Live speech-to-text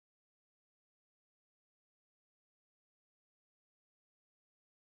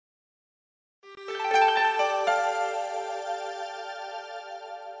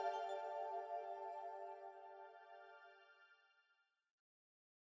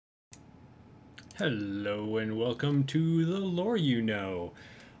Hello and welcome to the Lore You Know.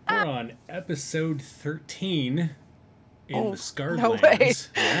 We're Ah, on episode 13 in the oh, Scarred no way. Lands.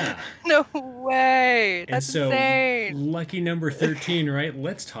 Yeah. No way. And That's so, insane. lucky number 13, right?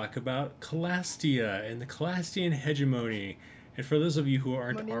 Let's talk about Calastia and the Calastian hegemony. And for those of you who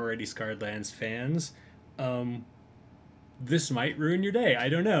aren't Money. already Scarred Lands fans, um, this might ruin your day. I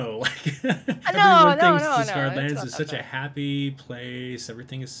don't know. Like No, everyone no, thinks no, the no. Scarred It's Lands not is that such a bad. happy place.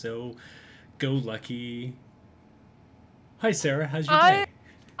 Everything is so go lucky. Hi Sarah, how's your I, day?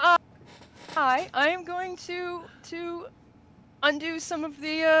 uh, I am going to undo some of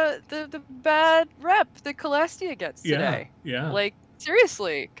the bad rep that Calastia gets Yeah, today. yeah. Like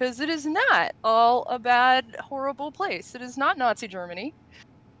seriously, because it is not all a bad, horrible place. It is not Nazi Germany.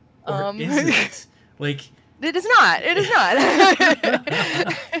 Or is It it? Like is not. It is not.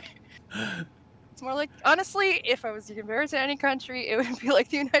 It's more like, honestly, if I was to compare it to any country, it would be like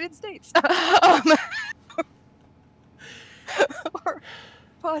the United States. Or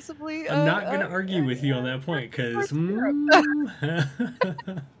possibly, I'm not gonna argue with you on that point because parts of Europe.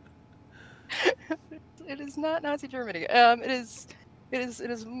 It is not Nazi Germany. It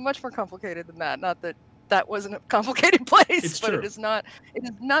is much more complicated than that. Not that that wasn't a complicated place, it's but true. it is not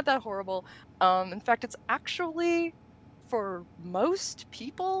that horrible. In fact, it's actually, for most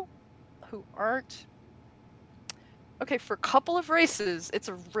people who aren't okay, for a couple of races, it's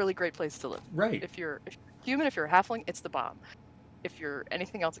a really great place to live. Right. If you're human, if you're a halfling, it's the bomb. If you're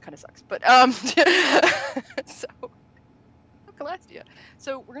anything else, it kind of sucks. But so Calastia.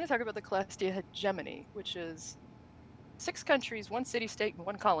 So we're going to talk about the Calastia hegemony, which is 6 countries, 1 city-state, and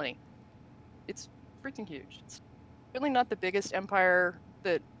 1 colony. It's freaking huge. It's really not the biggest empire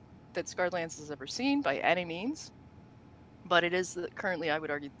that Scarred Lands has ever seen by any means, but it is currently, I would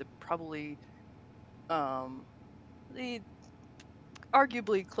argue, probably the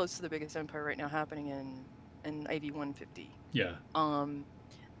arguably close to the biggest empire right now happening in IV 150. Yeah.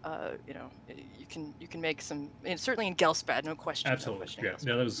 You can make some, and certainly in Gelspad, no question. Absolutely. No Yeah. question.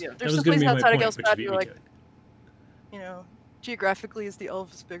 No, that was There's some gonna place be my outside of point, but you Gelspad beat you're me like, to it. geographically, is the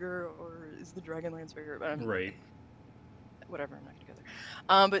Elves bigger or is the Dragonlands bigger? But I mean, Right. whatever, I'm not gonna go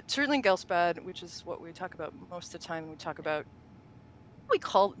there. But certainly in Gelspad, which is what we talk about most of the time, we talk about what we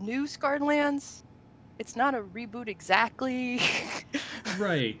call new Scarred Lands. It's not a reboot exactly.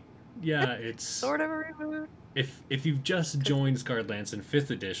 Right. Yeah, it's Sort of a reboot. if you've just joined Scarred Lands in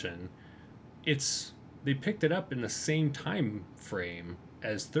 5th edition, it's they picked it up in the same time frame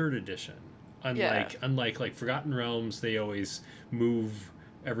as 3rd edition. Yeah. Unlike like Forgotten Realms, they always move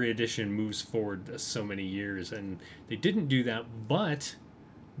every edition moves forward so many years, and they didn't do that, but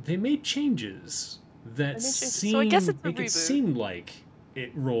they made changes that So I guess it's a make it reboot. seem like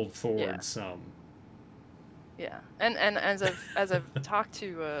it rolled forward Yeah. some. Yeah, and as I've talked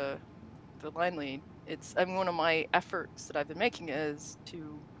to the line lead, one of my efforts that I've been making is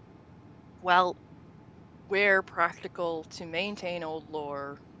to, well, where practical, to maintain old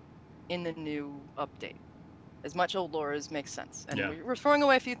lore in the new update, as much old lore as makes sense. And Yeah. we're throwing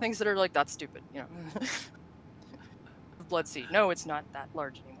away a few things that are like, that's stupid, Blood Seed. No, it's not that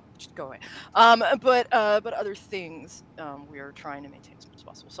large anymore. Just go away. But other things we are trying to maintain as much as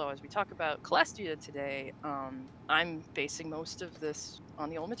possible. So as we talk about Calastia today, I'm basing most of this on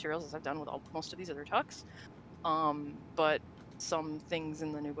the old materials, as I've done with most of these other talks. But some things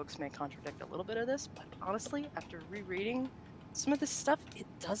in the new books may contradict a little bit of this. But honestly, after rereading some of this stuff, it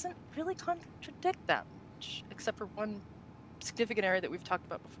doesn't really contradict that much, except for one significant area that we've talked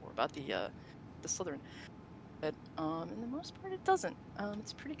about before, about the Slytherin. But in the most part, it doesn't.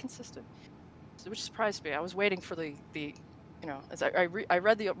 It's pretty consistent, which surprised me. I was waiting for the as I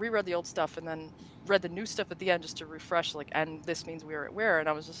reread the old stuff and then read the new stuff at the end just to refresh, like, and this means we are at where, and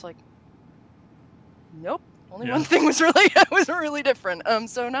I was just like, nope. Only one thing was really different.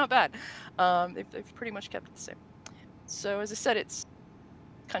 So not bad. They've pretty much kept it the same. So as I said, it's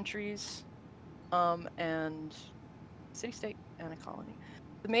countries, and city-state and a colony.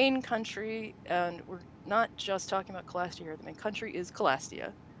 The main country, and we're not just talking about Calastia here, the main country is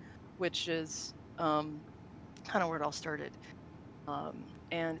Calastia, which is kind of where it all started.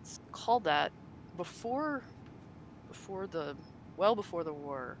 And it's called that before the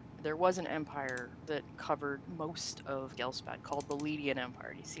war. There was an empire that covered most of Gelspad called the Lydian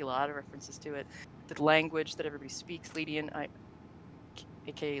Empire. You see a lot of references to it. The language that everybody speaks, Lydian,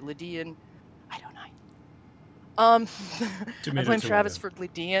 aka Lydian. I don't know. I blame Travis for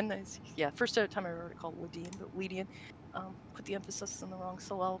Lydian. Yeah, first time I heard it called Lydian, but Lydian. Put the emphasis on the wrong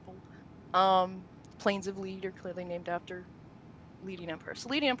syllable. Plains of Lede are clearly named after Lydian Empire. So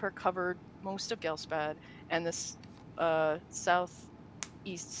Lydian Empire covered most of Gelspad and this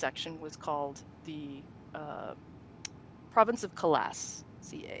east section was called the province of Calas,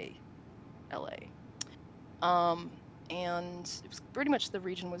 Cala. And it was pretty much the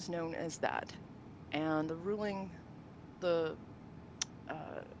region was known as that. And the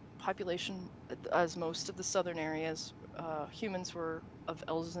population, as most of the southern areas, humans were of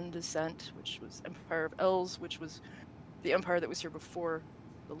Elzen descent, which was Empire of Els, which was the empire that was here before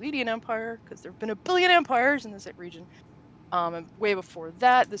the Lydian Empire, because there have been a billion empires in this region. And way before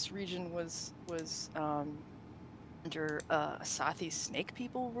that, this region was under Asathi snake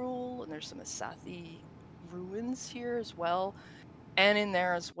people rule, and there's some Asathi ruins here as well. And in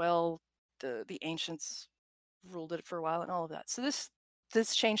there as well, the ancients ruled it for a while and all of that. So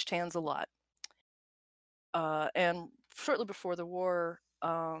this changed hands a lot. And shortly before the war,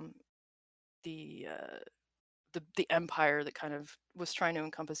 the empire that kind of was trying to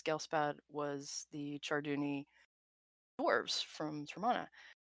encompass Gelspad was the Charduni dwarves from Termana,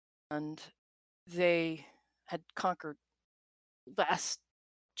 and they had conquered vast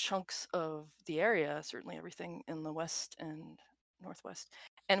chunks of the area, certainly everything in the west and northwest.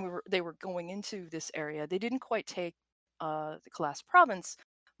 And they were going into this area. They didn't quite take the Calas province,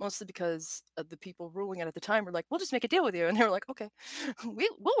 mostly because the people ruling it at the time were like, "We'll just make a deal with you," and they were like, "Okay,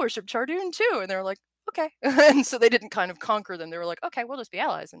 we'll worship Chardoon too," and they were like, "Okay," and so they didn't kind of conquer them. They were like, "Okay, we'll just be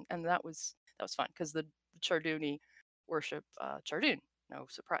allies," and that was fun because the Charduni worship Chardoon. No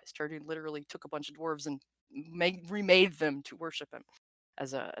surprise, Chardoon literally took a bunch of dwarves and remade them to worship him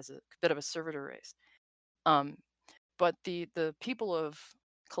as a bit of a servitor race. Um, but the people of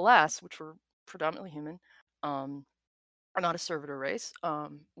Calas, which were predominantly human, are not a servitor race, a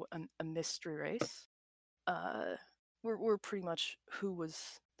mystery race. Uh, were pretty much who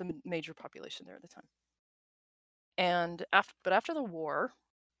was the major population there at the time. And after the war,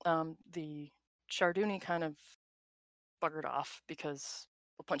 the Charduni kind of buggered off because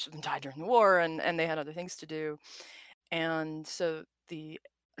a bunch of them died during the war, and they had other things to do. And so the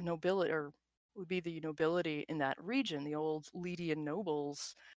nobility, or would be the nobility in that region, the old Lydian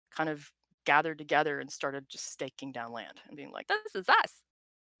nobles, kind of gathered together and started just staking down land and being like, "This is us."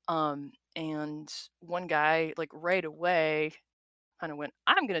 And one guy, like right away, kind of went,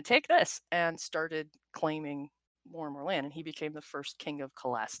 "I'm going to take this," and started claiming more and more land, and he became the first king of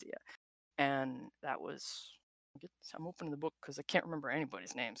Calastia. And that was, I'm opening the book because I can't remember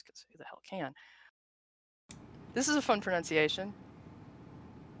anybody's names, because who the hell can? This is a fun pronunciation.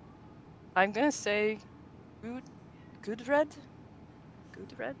 I'm gonna say Gudred,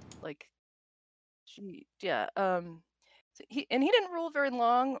 like, yeah. So he didn't rule very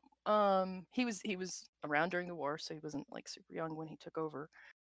long. He was around during the war, so he wasn't like super young when he took over.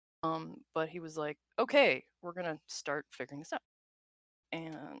 But he was like, "Okay, we're gonna start figuring this out,"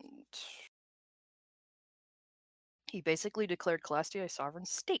 and he basically declared Calastia a sovereign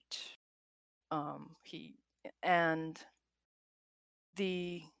state. He and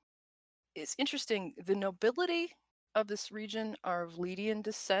the It's interesting. The nobility of this region are of Lydian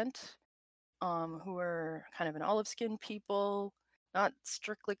descent, who are kind of an olive skinned people, not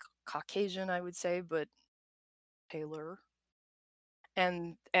strictly Caucasian, I would say, but paler.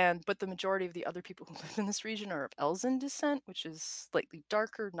 And but the majority of the other people who live in this region are of Elzen descent, which is slightly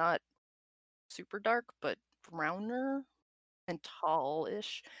darker, not super dark, but browner and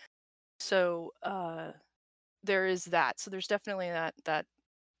tall-ish. So there is that. So there's definitely that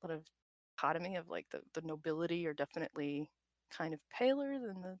sort of dichotomy of like the nobility are definitely kind of paler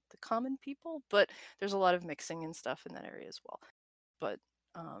than the common people, but there's a lot of mixing and stuff in that area as well. But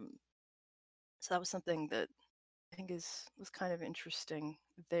um, so that was something that I think was kind of interesting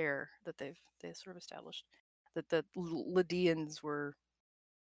there, that they sort of established that the Lydians were.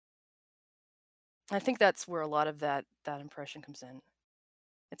 I think that's where a lot of that impression comes in.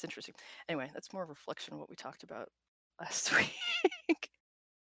 It's interesting. Anyway, that's more a reflection of what we talked about last week.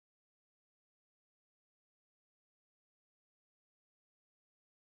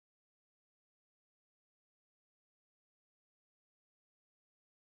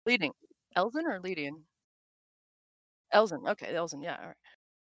 Leading. Elven or Lydian? Elzen. Okay, Elzen. Yeah. All right.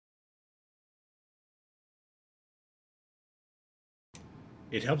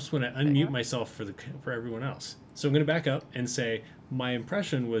 It helps when I Okay, unmute yeah. myself for everyone else. So I'm going to back up and say my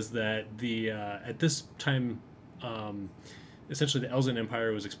impression was that the at this time, um, essentially the Elzen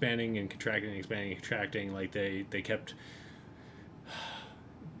Empire was expanding and contracting, expanding and contracting. Like they kept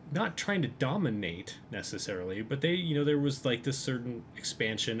not trying to dominate necessarily, but there was like this certain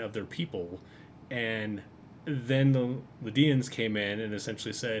expansion of their people, and then the Lydians came in and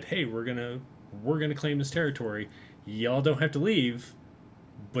essentially said, "Hey, we're gonna claim this territory. Y'all don't have to leave,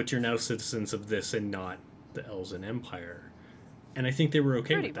 but you're now citizens of this and not the Elzen Empire." And I think they were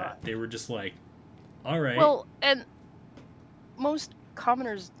okay Pretty with that. much. They were just like, all right. Well, and most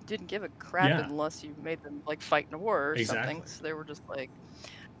commoners didn't give a crap Yeah. unless you made them like fight in a war or something. Exactly. So they were just like,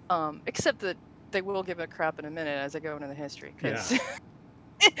 except that they will give a crap in a minute as I go into the history, Yeah. because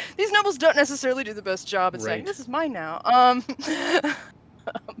these nobles don't necessarily do the best job at saying Right. this is mine now.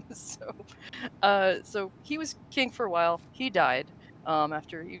 So he was king for a while. He died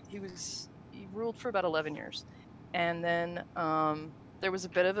after he ruled for about 11 years, and then there was a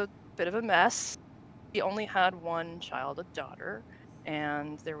bit of a mess. He only had one child, a daughter,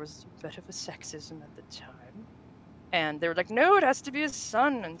 and there was a bit of a sexism at the time. And they were like, no, it has to be a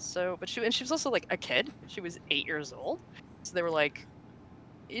son. And so, but she was also like a kid. She was 8 years old. So they were like,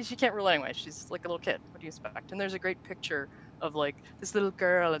 she can't rule anyway. She's like a little kid. What do you expect? And there's a great picture of like this little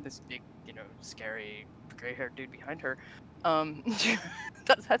girl and this big, scary gray-haired dude behind her.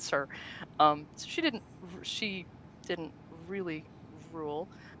 That's her. So she didn't really rule.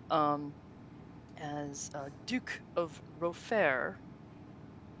 As Duke of Rofair,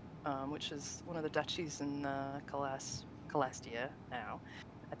 which is one of the duchies in Calastia now,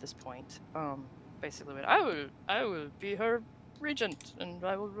 at this point. Basically, I will be her regent and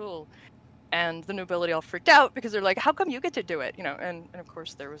I will rule. And the nobility all freaked out because they're like, how come you get to do it? And of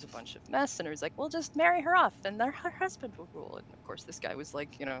course there was a bunch of mess, and it was like, well, just marry her off and her husband will rule. And of course this guy was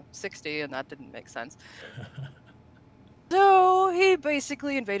like, 60, and that didn't make sense. So he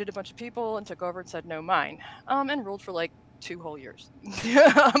basically invaded a bunch of people and took over and said, no, mine, and ruled for like 2 whole years. And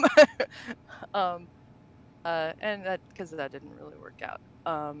that, because that didn't really work out.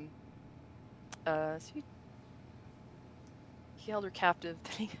 So he held her captive,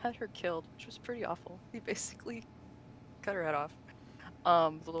 then he had her killed, which was pretty awful. He basically cut her head off.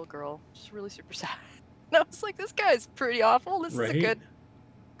 The little girl, just really super sad. And I was like, this guy's pretty awful. This is a good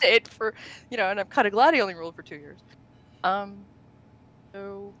date for, and I'm kind of glad he only ruled for 2 years.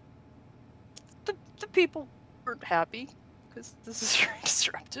 So the people weren't happy because this is very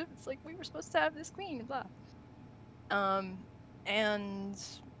disruptive. It's like, we were supposed to have this queen and blah. And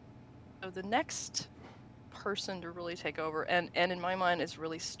so the next person to really take over, and in my mind has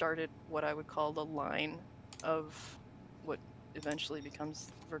really started what I would call the line of what eventually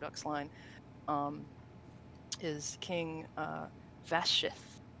becomes Verduk's line, is King Vashith.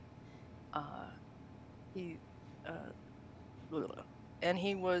 And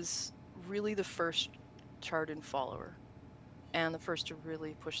he was really the first Chardon follower, and the first to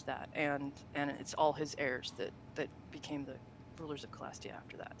really push that, and it's all his heirs that became the rulers of Calastia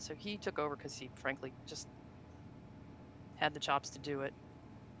after that. So he took over because he frankly just had the chops to do it.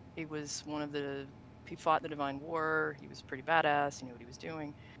 He was he fought in the Divine War. He was pretty badass. He knew what he was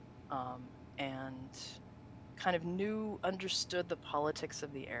doing, and kind of understood the politics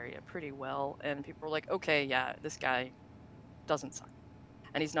of the area pretty well. And people were like, okay, yeah, this guy doesn't suck,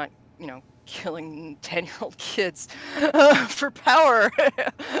 and he's not, killing 10-year-old kids for power.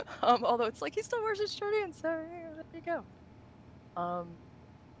 Although it's like he still wears his Chardon, so there you go.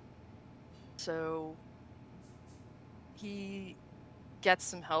 So he gets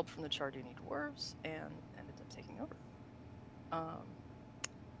some help from the Chardini dwarves and ended up taking over.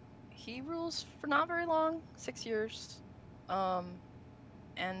 He rules for not very long, 6 years,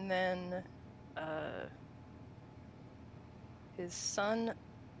 and then his son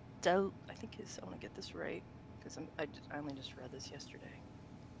I want to get this right because I only just read this yesterday.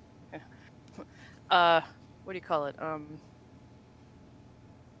 What do you call it?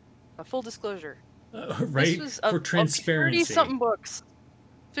 A full disclosure. Right, this was for transparency. 30-something books.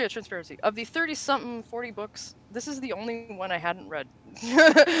 So yeah, transparency. Of the 30-something, 40 books, this is the only one I hadn't read.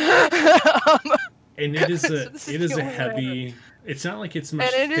 And it is a heavy. It's not like it's much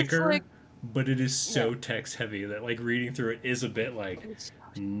thicker, but it is so text heavy that like reading through it is a bit like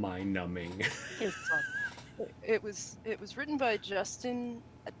mind-numbing. It was written by Justin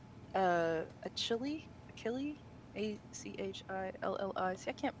Achilli, Achilli. See, I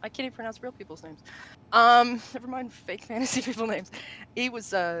can't even pronounce real people's names. Never mind fake fantasy people names. He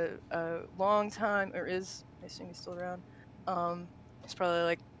was a long time, or is, I assume he's still around. He's probably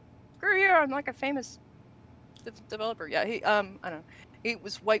like, screw you, I'm like a famous developer. Yeah, I don't know. He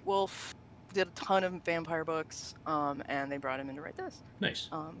was White Wolf, did a ton of vampire books, and they brought him in to write this. Nice.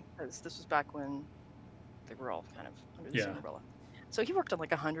 Because this was back when they were all kind of under the same umbrella. So he worked on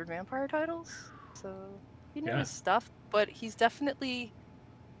like 100 vampire titles. So he knows his stuff, but he's definitely.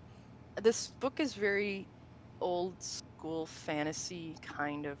 This book is very old school fantasy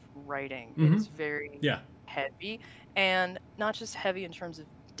kind of writing. Mm-hmm. It's very heavy, and not just heavy in terms of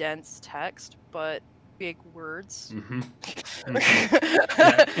dense text, but big words. Mm-hmm.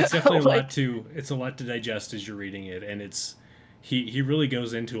 Mm-hmm. It's definitely a lot to digest as you're reading it, and it's he really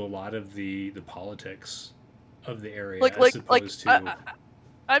goes into a lot of the politics of the area Like as like like opposed I, to. I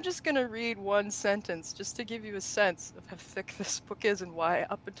I'm just gonna read one sentence just to give you a sense of how thick this book is and why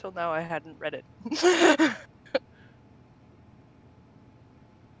up until now I hadn't read it.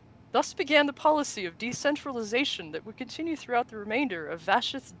 Thus began the policy of decentralization that would continue throughout the remainder of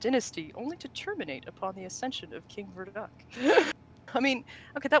Vashith's dynasty, only to terminate upon the ascension of King Verduk. I mean,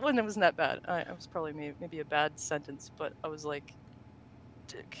 okay, that one wasn't that bad. I was probably maybe a bad sentence, but I was like,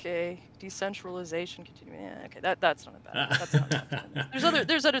 okay, decentralization continuing. Yeah, okay, that's not a bad. That's not a bad sentence.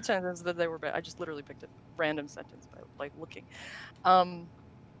 There's other sentences that they were bad. I just literally picked a random sentence by like looking.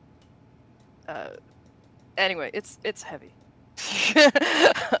 Anyway, it's heavy.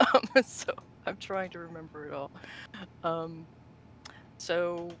 So I'm trying to remember it all.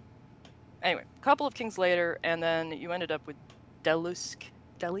 So anyway, a couple of kings later, and then you ended up with Delusk,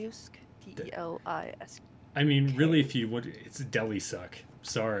 Delisk. I mean, really, if you would, it's Delhi suck.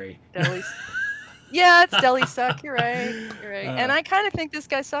 Sorry. Yeah, it's Delhi suck. You're right. And I kind of think this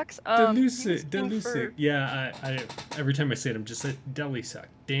guy sucks. Delusic. Yeah, I every time I say it, I'm just like Delhi suck.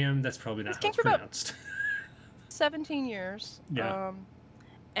 Damn, that's probably not how it's pronounced. 17 years. Yeah.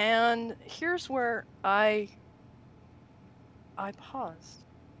 And here's where I paused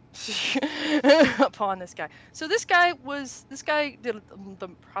upon this guy. So this guy did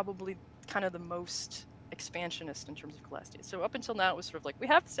probably kind of the most expansionist in terms of Calastia. So up until now, it was sort of like, we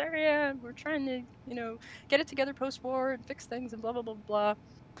have this area, we're trying to, get it together post-war and fix things and blah, blah, blah,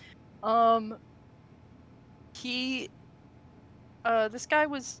 blah. This guy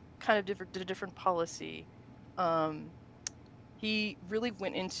was kind of did a different policy. He really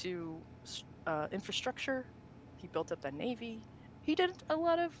went into infrastructure. He built up that navy. He did a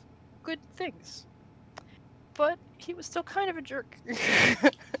lot of good things. But he was still kind of a jerk.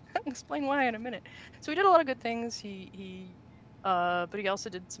 I'll explain why in a minute. So he did a lot of good things. But he also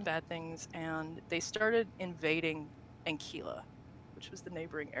did some bad things, and they started invading Ankila, which was the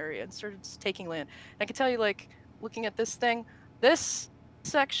neighboring area, and started taking land. And I can tell you, like, looking at this this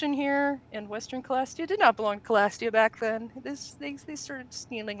section here in Western Calastia did not belong to Calastia back then. They started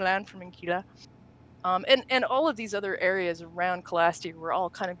stealing land from Ankila. And all of these other areas around Calastia were all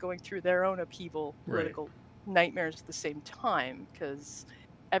kind of going through their own upheaval, political nightmares at the same time, because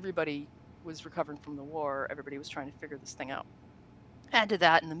everybody was recovering from the war. Everybody was trying to figure this thing out. Add to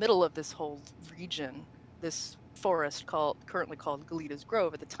that, in the middle of this whole region, this forest currently called Galita's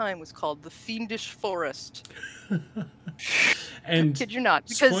Grove, at the time was called the Fiendish Forest. And kid you not,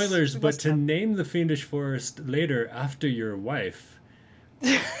 spoilers, but to name the Fiendish Forest later after your wife.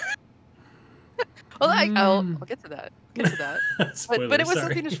 Well, I'll get to that. Spoilers, but it was sorry.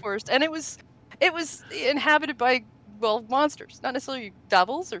 the Fiendish Forest, and it was inhabited by, well, monsters, not necessarily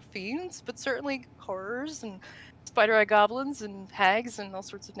devils or fiends, but certainly horrors and spider-eye goblins and hags and all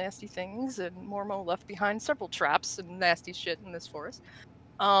sorts of nasty things. And Mormo left behind several traps and nasty shit in this forest.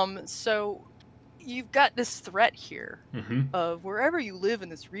 So you've got this threat here of wherever you live in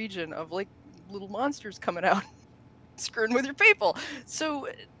this region of like little monsters coming out screwing with your people. So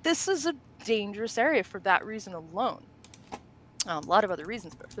this is a dangerous area for that reason alone. A lot of other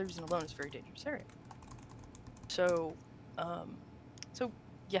reasons, but for that reason alone, it's a very dangerous area. So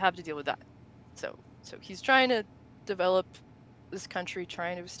you have to deal with that. So he's trying to develop this country,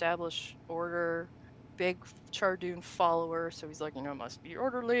 trying to establish order, big Chardoon follower. So he's like, must be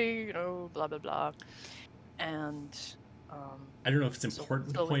orderly, blah, blah, blah. And I don't know if it's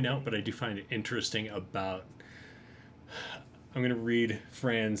important to point out, but I do find it interesting about, I'm going to read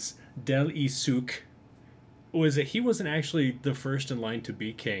Franz Del Isuk. He wasn't actually the first in line to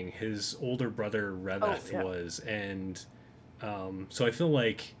be king. His older brother Reveth was. And so I feel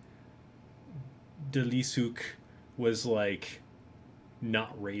like Delisuk was like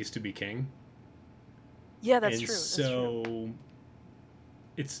not raised to be king. Yeah, that's and true. So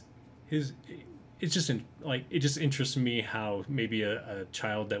it's it just interests me how maybe a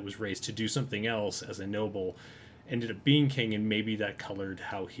child that was raised to do something else as a noble ended up being king, and maybe that colored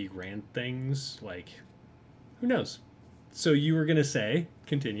how he ran things. Like, who knows? So you were gonna say,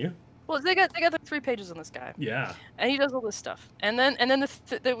 continue. Well, they got like 3 pages on this guy. Yeah. And he does all this stuff. And then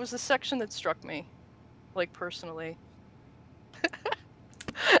there was a section that struck me, like, personally.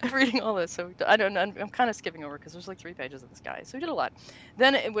 I'm reading all this, so I'm kind of skipping over because there's like 3 pages of this guy. So he did a lot.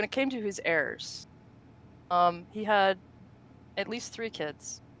 Then when it came to his heirs, he had at least 3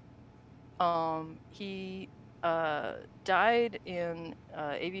 kids. He died in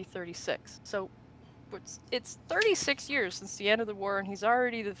AD 36. So it's 36 years since the end of the war, and he's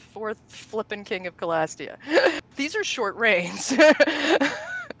already the 4th flippin' king of Calastia. These are short reigns.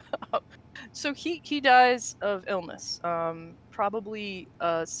 So he dies of illness. Probably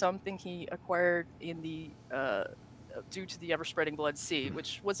something he acquired in the due to the ever spreading Blood Sea,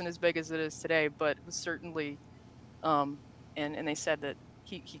 which wasn't as big as it is today, but was certainly um and they said that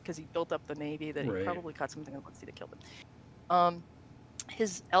he because he built up the navy, that he Right. probably caught something in the Blood Sea that killed him.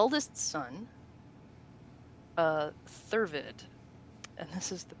 His eldest son, Thurvid, and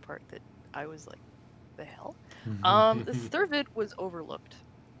this is the part that I was like, the hell? Thurvid was overlooked.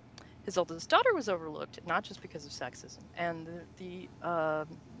 His eldest daughter was overlooked, not just because of sexism, and the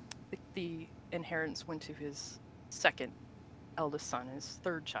inheritance went to his second eldest son, his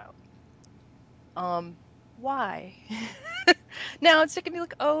third child. Why? Now it's taking me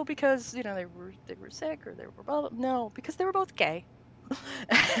like, oh, because they were sick, or they were blah, blah. No, because they were both gay.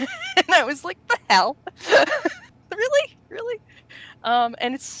 And I was like, the hell? Really?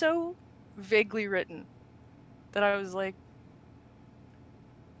 And it's so vaguely written that I was like,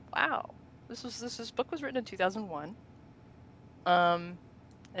 wow, this book was written in 2001.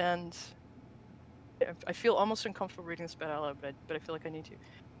 And I feel almost uncomfortable reading this out loud, but I feel like I need to.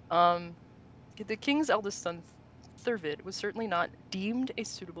 The king's eldest son, Thurvid, was certainly not deemed a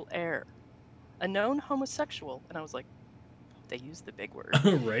suitable heir. A known homosexual, and I was like, they used the big word.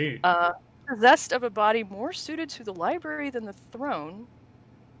 Right. Possessed of a body more suited to the library than the throne,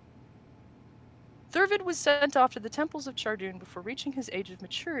 Thurvid was sent off to the temples of Chardun before reaching his age of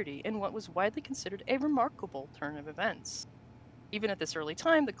maturity in what was widely considered a remarkable turn of events. Even at this early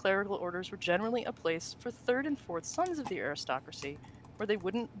time, the clerical orders were generally a place for third and fourth sons of the aristocracy, where they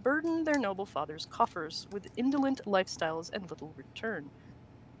wouldn't burden their noble father's coffers with indolent lifestyles and little return.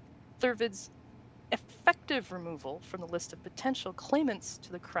 Thurvid's effective removal from the list of potential claimants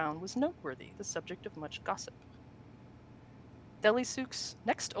to the crown was noteworthy, the subject of much gossip. Delisuk's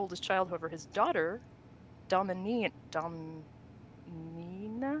next oldest child, however, his daughter, Domnina,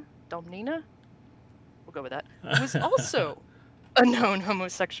 we'll go with that, was also a known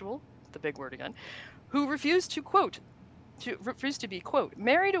homosexual, the big word again, who refused to be, quote,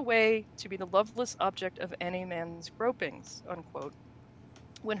 married away to be the loveless object of any man's gropings, unquote.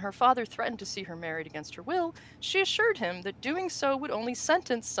 When her father threatened to see her married against her will, she assured him that doing so would only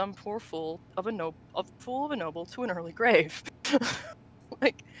sentence some poor fool of a noble to an early grave.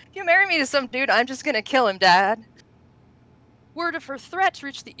 Like, if you marry me to some dude, I'm just gonna kill him, Dad. Word of her threat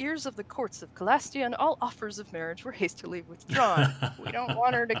reached the ears of the courts of Calastia, and all offers of marriage were hastily withdrawn. We don't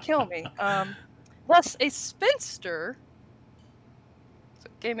want her to kill me. Thus, a spinster. So,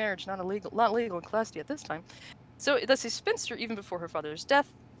 gay marriage not legal in Calastia at this time. So, thus, a spinster, even before her father's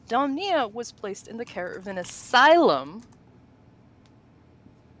death, Domnia was placed in the care of an asylum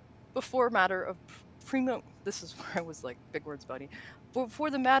before matter of this is where I was like, big words, buddy. Before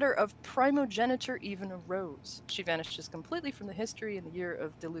the matter of primogeniture even arose. She vanishes completely from the history in the year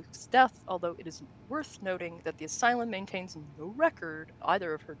of Deluc's death, although it is worth noting that the asylum maintains no record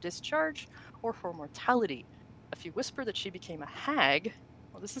either of her discharge or her mortality. A few whisper that she became a hag.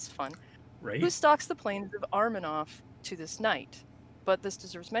 Well, this is fun. Right. Who stalks the plains of Armanoff to this night. But this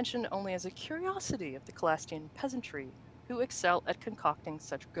deserves mention only as a curiosity of the Calastian peasantry, who excel at concocting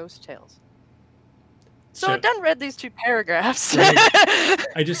such ghost tales. So I've done read these two paragraphs. Right.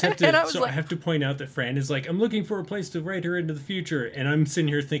 I just have to. I have to point out that Fran is like, I'm looking for a place to write her into the future, and I'm sitting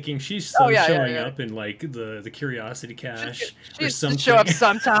here thinking she's showing up in like the curiosity cache or something. Show up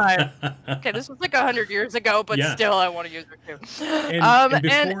sometime. Okay, this was like 100 years ago, but still, I want to use her too.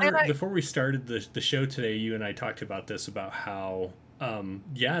 And before we started the show today, you and I talked about this, about how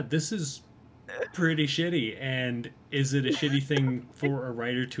this is pretty shitty, and is it a shitty thing for a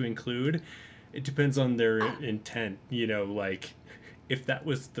writer to include? It depends on their intent, like if that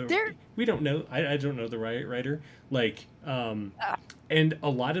was we don't know. I don't know the writer. Like, and a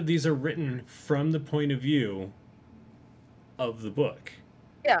lot of these are written from the point of view of the book.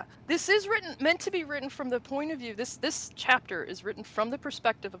 Yeah, this is meant to be written from the point of view. This chapter is written from the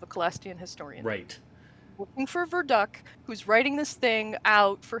perspective of a Calastian historian. Right. Looking for Verduk, who's writing this thing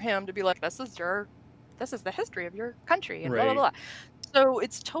out for him to be like, this is the history of your country, and blah, blah, blah. So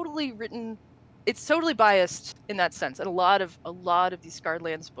it's totally written. It's totally biased in that sense, and a lot of these Scarred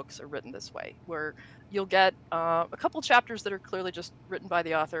Lands books are written this way, where you'll get a couple chapters that are clearly just written by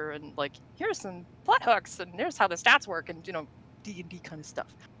the author, and like, here's some plot hooks, and here's how the stats work, and D&D kind of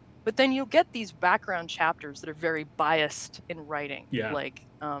stuff. But then you'll get these background chapters that are very biased in writing. Yeah. Like,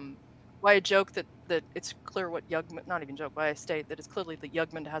 why I joke that it's clear what Yugman, not even joke, why I state that it's clearly that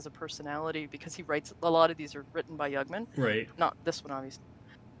Yugman has a personality, because he writes, a lot of these are written by Yugman. Right. Not this one, obviously.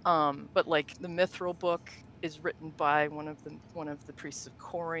 But like the Mithril book is written by one of the priests of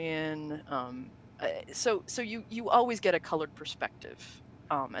Corian. So you always get a colored perspective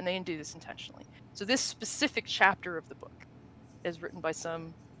and they didn't do this intentionally. So this specific chapter of the book is written by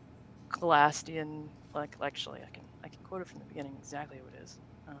some Calastian. Like, actually, I can quote it from the beginning exactly what it is.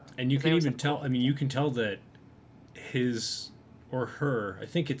 And you can even tell. I mean, you can tell that his or her. I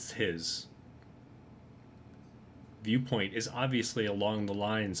think it's his viewpoint is obviously along the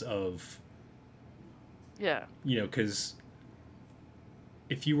lines of. Yeah. Because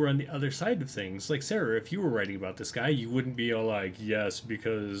if you were on the other side of things, like Sarah, if you were writing about this guy, you wouldn't be all like, yes,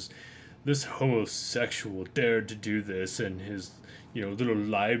 because this homosexual dared to do this and his, little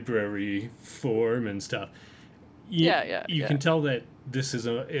library form and stuff. You can tell that this is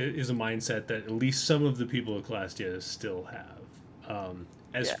a mindset that at least some of the people of Calastia still have.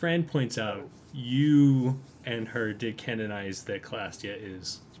 As Fran points out, you and her did canonize that Calastia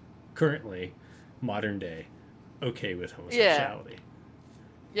is currently, modern day, okay with homosexuality.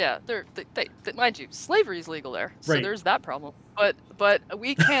 Yeah, they mind you, slavery is legal there, so there's that problem. But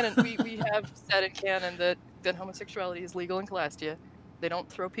we have said in canon that homosexuality is legal in Calastia. They don't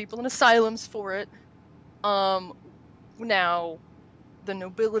throw people in asylums for it. Now, the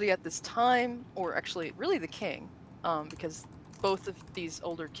nobility at this time, or actually really the king, because both of these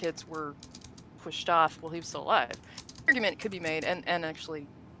older kids were pushed off while he was still alive. Argument could be made, and actually,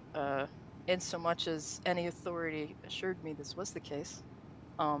 in so much as any authority assured me this was the case,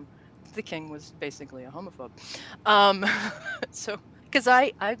 the king was basically a homophobe. So, because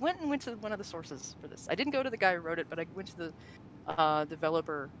I went to one of the sources for this. I didn't go to the guy who wrote it, but I went to the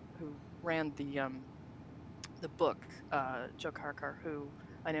developer who ran the book, Joe Karkar, who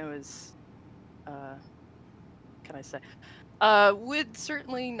I know is, can I say, would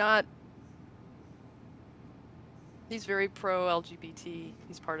certainly not. He's very pro LGBT.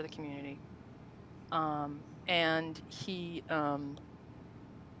 He's part of the community, and he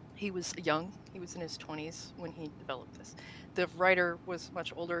was young. He was in his 20s when he developed this. The writer was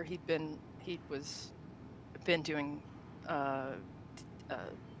much older. He was doing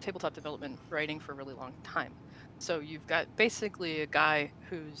tabletop development writing for a really long time. So you've got basically a guy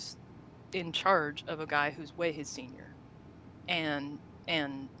who's in charge of a guy who's way his senior, and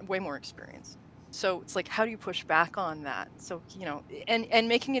way more experienced. So it's like, how do you push back on that? So, and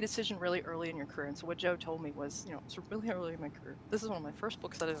making a decision really early in your career. And so what Joe told me was, it's really early in my career. This is one of my first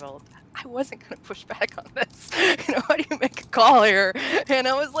books I developed. I wasn't going to push back on this. How do you make a call here? And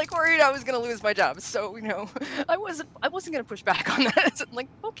I was like worried I was going to lose my job. So, I wasn't going to push back on that. So I'm like,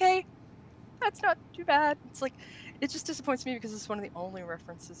 okay, that's not too bad. It's like, it just disappoints me because it's one of the only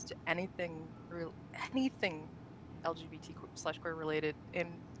references to anything LGBT/queer related in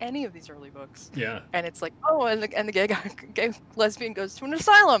any of these early books. Yeah. And it's like, oh, and the gay lesbian goes to an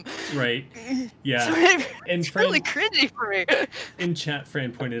asylum. Right. Yeah. So it's really cringy for me. In chat,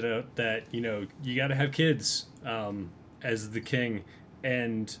 Fran pointed out that, you got to have kids as the king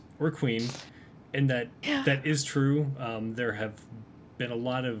or queen. And that is true. There have been a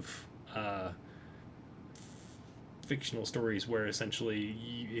lot of fictional stories where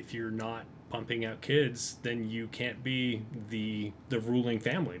essentially if you're not pumping out kids, then you can't be the ruling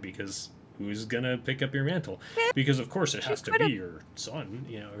family, because who's gonna pick up your mantle? Because of course it has to be your son,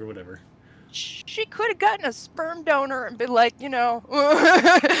 or whatever. She could have gotten a sperm donor and been like, I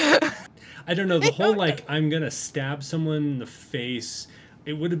don't know, the whole I'm gonna stab someone in the face.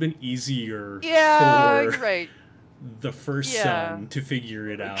 It would have been easier for the first son to figure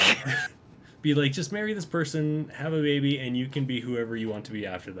it out. Be like, just marry this person, have a baby, and you can be whoever you want to be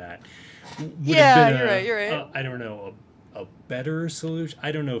after that. You're right. I don't know, a better solution.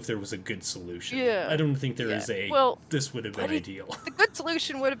 I don't know if there was a good solution. Yeah. I don't think there is this would have been ideal. The good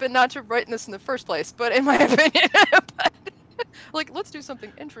solution would have been not to write this in the first place, but in my opinion, let's do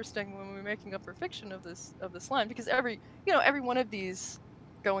something interesting when we're making up our fiction of this line, because every one of these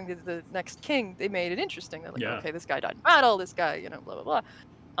going to the next king, they made it interesting. They're like, okay, this guy died in battle, this guy, blah blah blah.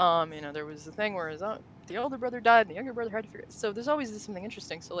 There was a thing where the older brother died and the younger brother had to figure it. So there's always something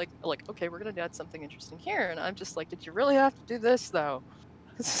interesting. So okay, we're gonna add something interesting here, and I'm just like, did you really have to do this though?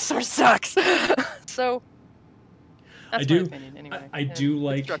 This sort of sucks. So that's my opinion anyway. I do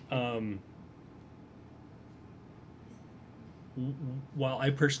like while I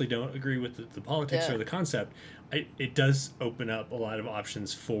personally don't agree with the politics or the concept, it does open up a lot of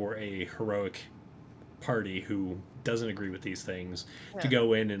options for a heroic party who doesn't agree with these things to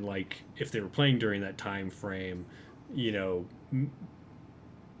go in and, if they were playing during that time frame,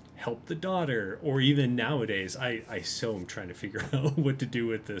 help the daughter. Or even nowadays, I so am trying to figure out what to do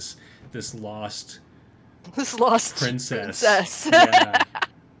with this lost princess. Yeah.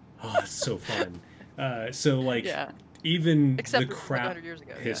 Oh, it's so fun. Even except the crap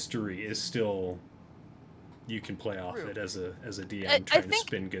history is still you can play off True. it as a DM I trying to think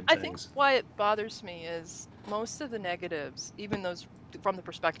spin good I think things. why it bothers me is most of the negatives, even those from the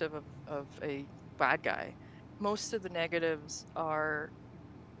perspective of a bad guy, most of the negatives are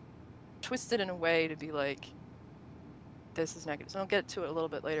twisted in a way to be like, this is negative. So I'll get to it a little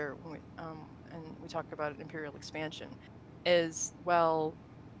bit later when we talk about an imperial expansion. Is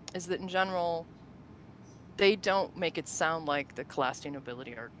that in general they don't make it sound like the Calastia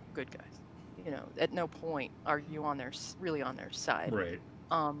nobility are good guys. At no point are you really on their side. Right.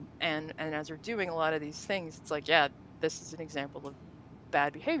 And as they're doing a lot of these things, it's like, yeah, this is an example of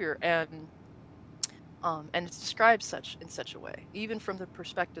bad behavior, and it's described in such a way, even from the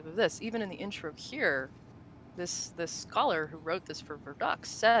perspective of this. Even in the intro here, this scholar who wrote this for Verdux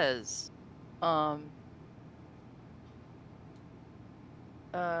says, I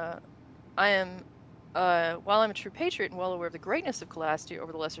am, while I'm a true patriot and well aware of the greatness of Calastia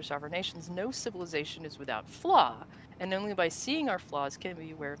over the lesser sovereign nations, no civilization is without flaw, and only by seeing our flaws can we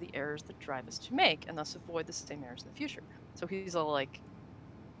be aware of the errors that drive us to make, and thus avoid the same errors in the future. So he's all like,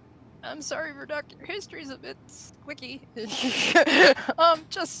 I'm sorry, Verdux, your history's a bit squicky.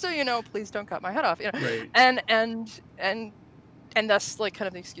 Just so you know, please don't cut my head off. Right. And thus, like, kind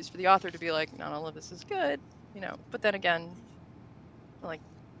of the excuse for the author to be like, not all of this is good, But then again, like,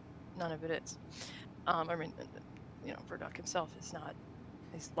 none of it is. I mean, Verdux himself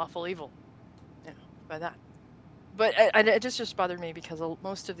he's lawful evil, by that. But it just bothered me because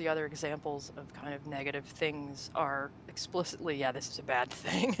most of the other examples of kind of negative things are explicitly, yeah, this is a bad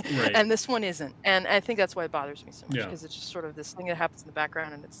thing. Right. And this one isn't. And I think that's why it bothers me so much, Yeah. because it's just sort of this thing that happens in the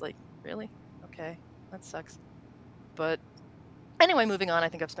background, and it's like, really? Okay, that sucks. But anyway, moving on. I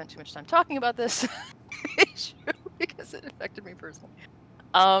think I've spent too much time talking about this issue because it affected me personally.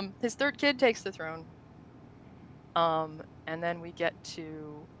 His third kid takes the throne. And then we get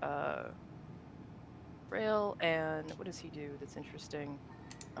to Rail, and what does he do that's interesting?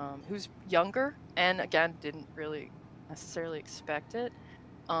 Who's younger, and again, didn't really necessarily expect it.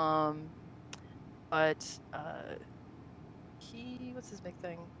 But what's his big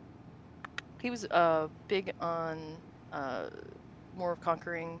thing? He was big on more of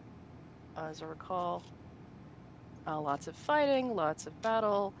conquering, as I recall. Lots of fighting, lots of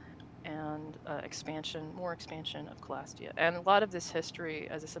battle, and more expansion of Calastia. And a lot of this history,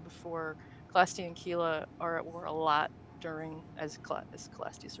 as I said before, Calastia and Keela are at war a lot as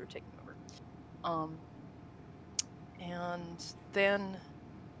Calastia sort of taking over. And then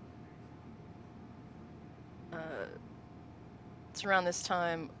it's around this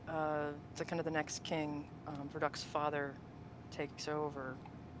time the next king, Verdux's father, takes over.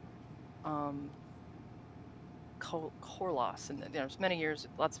 Corlos, and there's many years,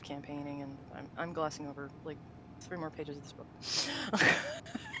 lots of campaigning, and I'm glossing over like 3 more pages of this book.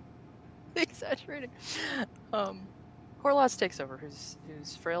 Exaggerating. Corlos takes over, who's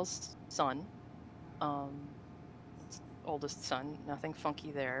Frail's son, oldest son. Nothing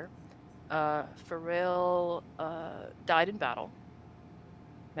funky there. Frail died in battle,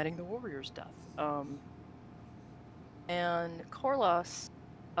 meeting the warrior's death. And Corlos,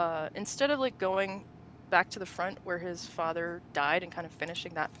 instead of like going back to the front where his father died and kind of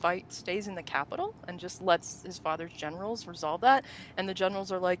finishing that fight, stays in the capital and just lets his father's generals resolve that. And the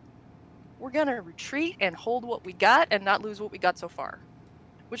generals are like, we're gonna retreat and hold what we got and not lose what we got so far,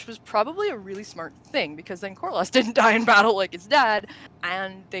 which was probably a really smart thing, because then Corlos didn't die in battle like his dad,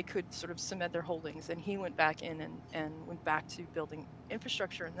 and they could sort of cement their holdings. And he went back in and went back to building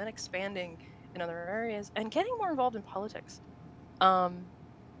infrastructure and then expanding in other areas and getting more involved in politics.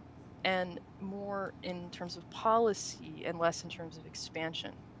 And more in terms of policy and less in terms of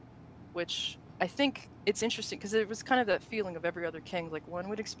expansion, which I think it's interesting because it was kind of that feeling of every other king, like one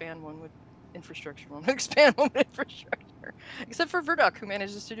would expand, one would infrastructure, one would expand, one would infrastructure, except for Verdux, who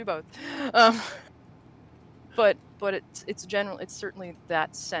manages to do both. But it's certainly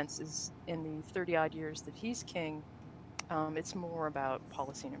that sense is in the 30 odd years that he's king. It's more about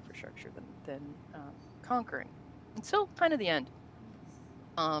policy and infrastructure than conquering until kind of the end.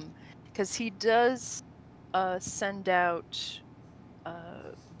 Because he does send out,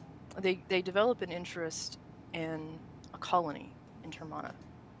 they develop an interest in a colony in Termana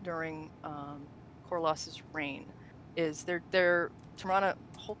during Corlos's reign. They're Termana, a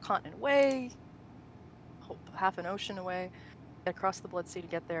whole continent away, half an ocean away, across the Blood Sea to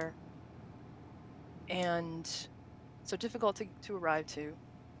get there, and so difficult to arrive to,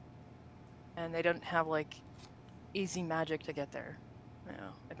 and they don't have like easy magic to get there.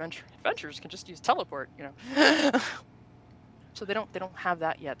 Adventurers can just use teleport, So they don't have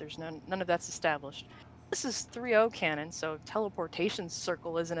that yet. There's none of that's established. This is 3.0 canon, so teleportation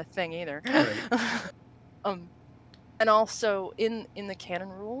circle isn't a thing either. Right. And also in the canon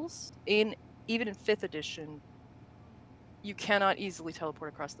rules, even in 5th edition, you cannot easily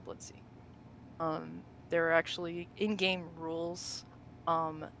teleport across the Blood Sea. There are actually in-game rules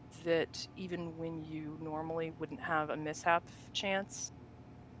that even when you normally wouldn't have a mishap chance,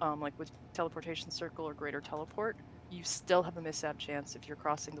 like with teleportation circle or greater teleport, you still have a mishap chance if you're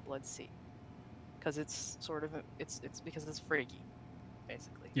crossing the Blood Sea, because it's sort of it's because it's friggy,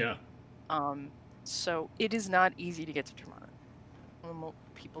 basically. Yeah. So it is not easy to get to Termana.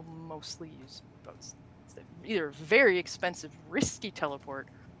 People mostly use boats. It's either a very expensive, risky teleport,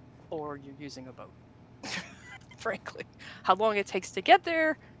 or you're using a boat. Frankly, how long it takes to get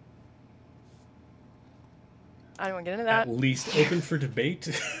there, I don't want to get into that. At least open for debate.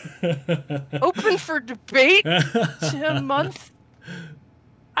 Open for debate. A month,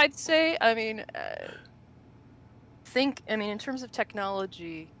 I'd say. I mean, in terms of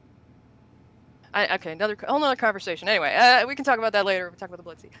technology. Okay, whole nother conversation. Anyway, we can talk about that later. We can talk about the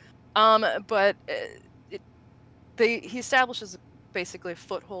Blood Sea. But he establishes basically a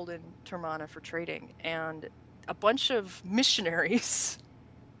foothold in Termana for trading, and a bunch of missionaries,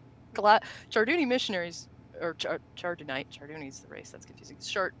 Charduni missionaries, or Chardunite, Charduni's the race, that's confusing.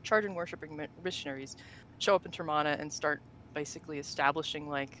 Chardun worshipping missionaries show up in Termana and start basically establishing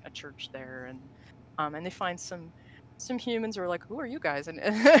like a church there, and they find some humans who are like, who are you guys? And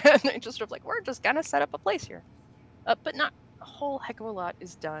they just sort of like, we're just gonna set up a place here. But not a whole heck of a lot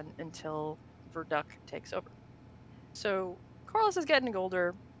is done until Verduk takes over. So Corlys is getting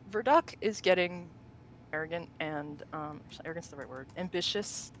older. Verduk is getting arrogant and arrogant's the right word.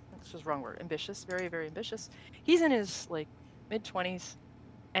 Ambitious. This was the wrong word. Ambitious. Very, very ambitious. He's in his like mid-20s,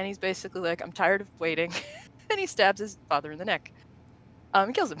 and he's basically like, I'm tired of waiting. And he stabs his father in the neck.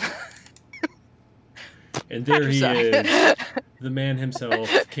 And kills him. And there he is, the man himself,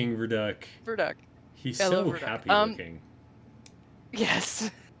 King Verduk. Verduk. He's so happy looking.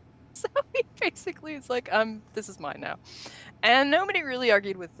 Yes. So he basically is like, this is mine now. And nobody really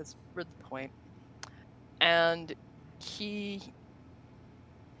argued with this point. And he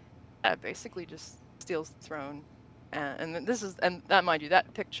basically just steals the throne. And that, mind you,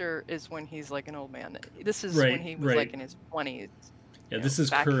 that picture is when he's like an old man. This is when he was like in his 20s. Yeah, this is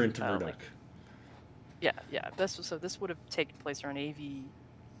current Verduk. Like, yeah. This would have taken place around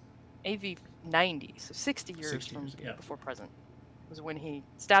AV 90, so 60 years before present. Was when he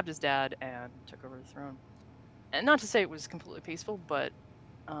stabbed his dad and took over the throne. And not to say it was completely peaceful, but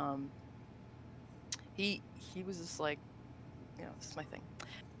he was just like, this is my thing.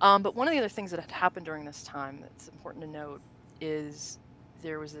 But one of the other things that had happened during this time that's important to note is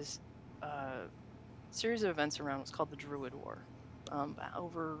there was this series of events around what's called the Druid War.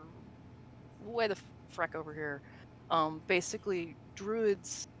 Over way the freck over here. Basically,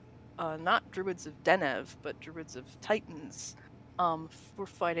 druids, not druids of Denev, but druids of Titans, were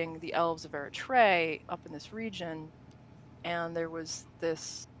fighting the elves of Eritrea up in this region, and there was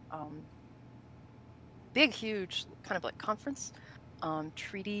this big, huge kind of like conference,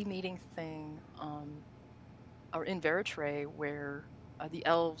 treaty meeting thing, or in Eritrea, where the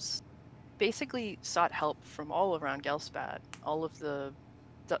elves basically sought help from all around Gelspad, all of the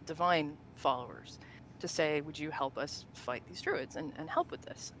divine followers, to say, would you help us fight these druids and help with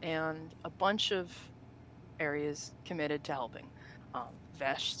this? And a bunch of areas committed to helping.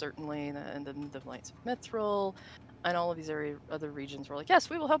 Vesh, certainly, and the Knights of Mithril, and all of these other regions were like,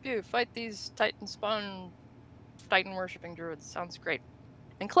 yes, we will help you fight these Titan worshipping druids. Sounds great.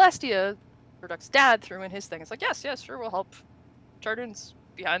 And Calastia, Verduk's dad, threw in his thing. It's like, yes, sure, we'll help. Chardun's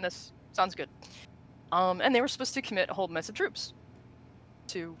behind this. Sounds good. And they were supposed to commit a whole mess of troops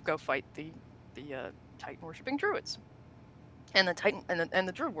to go fight the Titan worshipping druids. And the Titan and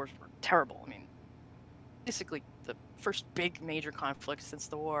the Druid wars were terrible. I mean, basically the first big major conflict since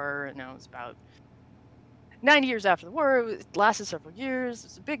the war, and now it's about 90 years after the war. It lasted several years.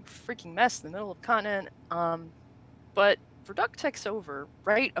 It's a big freaking mess in the middle of the continent. But Verduk takes over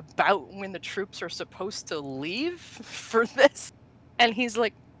right about when the troops are supposed to leave for this, and he's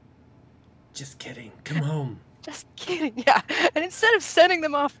like, just kidding, come home. Just kidding, yeah. And instead of sending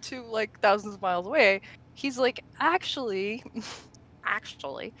them off to like thousands of miles away, he's like, actually,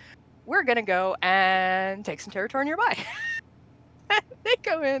 we're gonna go and take some territory nearby. They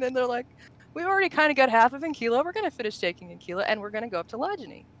go in and they're like, we've already kind of got half of Ankila. We're gonna finish taking Ankila, and we're gonna go up to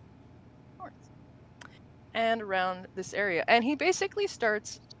Lagini, north, and around this area. And he basically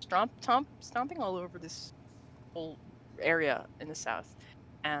starts stomping all over this whole area in the south,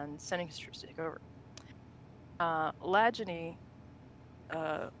 and sending his troops to take over. Lagini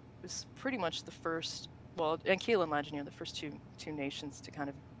was pretty much the first. Well, Ankila and Lagini are the first two nations to kind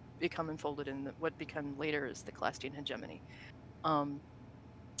of become enfolded in what became later as the Calastian hegemony.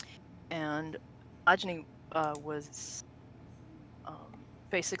 And Agni was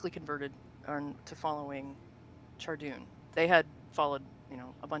basically converted to following Chardun. They had followed,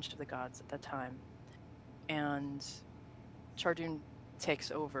 a bunch of the gods at that time, and Chardun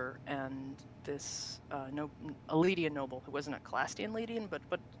takes over, and this a Lydian noble who wasn't a Calastian Lydian, but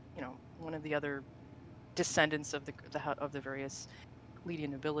one of the other descendants of the various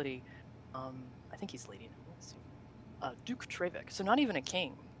Lydian nobility. I think he's Lydian. Duke Trevik, so not even a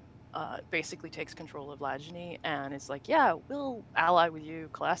king, basically takes control of Lagny and is like, yeah, we'll ally with you.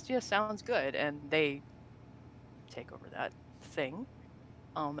 Calastia sounds good, and they take over that thing.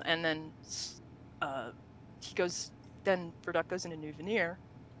 And then Verduc goes into New Veneer,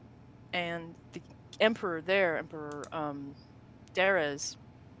 and the emperor there, Emperor Darez,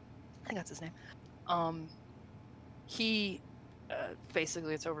 I think that's his name. He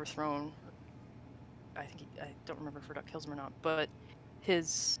basically gets overthrown. I don't remember if Verduc kills him or not, but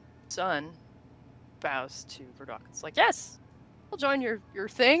his son bows to Verduc. It's like, yes, I'll join your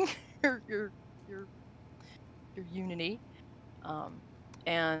thing, your unity.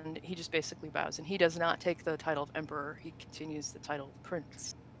 And he just basically bows, and he does not take the title of emperor. He continues the title of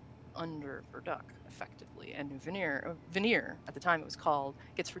prince under Verduc, effectively. And New Veneer, at the time it was called,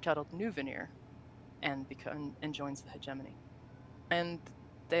 gets retitled New Veneer, and joins the hegemony. And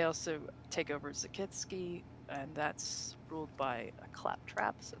they also take over Zakitsky, and that's ruled by a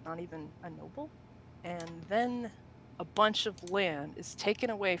claptrap, so not even a noble. And then a bunch of land is taken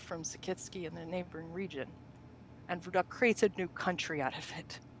away from Zakitsky and the neighboring region, and Verduc creates a new country out of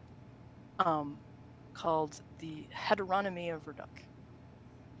it, called the Heteronomy of Verduc.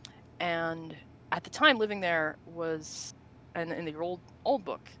 And at the time, living there was, and in the old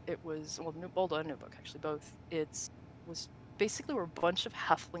book, it was, well, new book actually, both. It was basically where a bunch of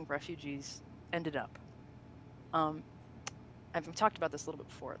halfling refugees ended up. I've talked about this a little bit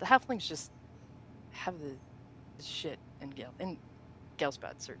before. The halflings just have the shit in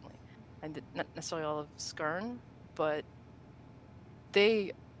Galespad, certainly, and not necessarily all of Skarn, but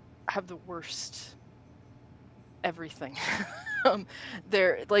they have the worst everything.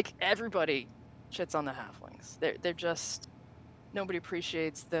 They're like, everybody shits on the halflings. They're just, nobody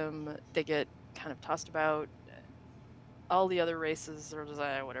appreciates them. They get kind of tossed about. All the other races are just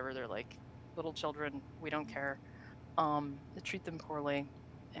whatever. They're like little children. We don't care. They treat them poorly,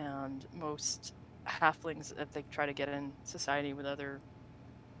 and most halflings, if they try to get in society with other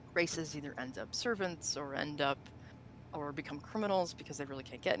races, either end up servants or become criminals because they really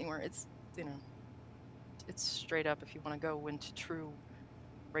can't get anywhere. It's straight up, if you want to go into true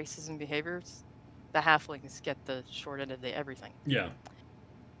racism behaviors, the halflings get the short end of everything. Yeah.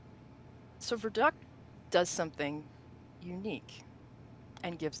 So Verduc does something unique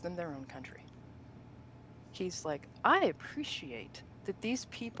and gives them their own country. He's like, I appreciate that these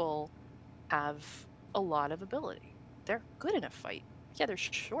people have a lot of ability. They're good in a fight. Yeah, they're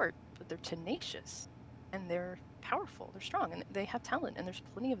short, but they're tenacious, and they're powerful. They're strong, and they have talent, and there's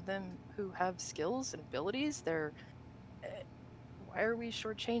plenty of them who have skills and abilities. Why are we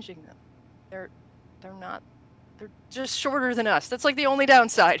shortchanging them? They're just shorter than us. That's like the only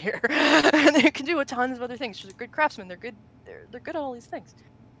downside here. And they can do tons of other things. They're good craftsmen. They're good at all these things.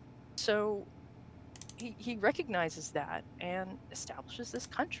 So he recognizes that and establishes this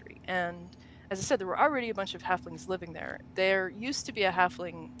country. And as I said, there were already a bunch of halflings living there. There used to be a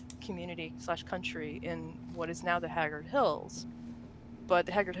halfling community / country in what is now the Haggard Hills, but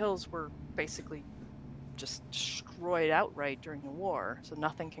the Haggard Hills were basically just destroyed outright during the war, so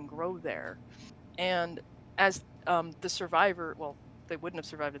nothing can grow there. And as the survivor, well, they wouldn't have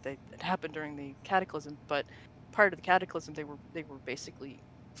survived it. It happened during the Cataclysm, but prior to the Cataclysm, they were basically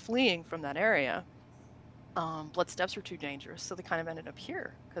fleeing from that area. Blood Steppes were too dangerous, so they kind of ended up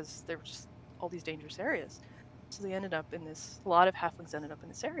here because there were just all these dangerous areas. So they ended up in this. A lot of halflings ended up in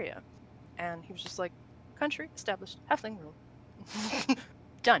this area, and he was just like, country established, halfling rule,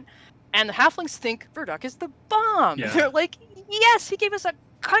 done. And the halflings think Verduc is the bomb. Yeah. They're like, yes, he gave us a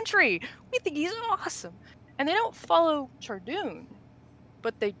country. We think he's awesome. And they don't follow Chardun,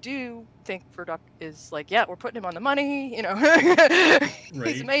 but they do think Verduc is like, yeah, we're putting him on the money.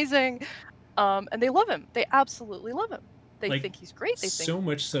 He's amazing. And they love him. They absolutely love him. They think he's great. They think so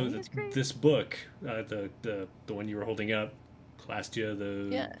much so that this book, the one you were holding up,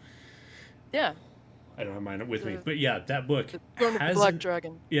 Calastia, yeah. I don't have mine with me, but yeah, that book has Black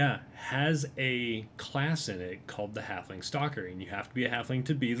Dragon. Yeah, has a class in it called the Halfling Stalker, and you have to be a halfling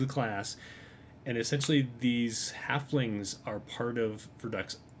to be the class. And essentially, these halflings are part of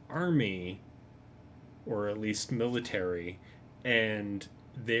Verduc's army, or at least military, and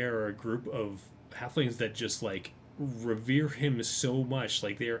they're a group of halflings that just like revere him so much.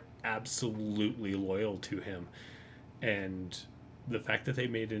 Like they're absolutely loyal to him, and the fact that they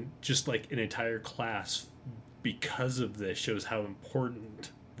made just like an entire class because of this shows how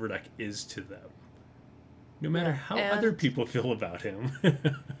important Verduck is to them. No matter Yeah, how other and people feel about him.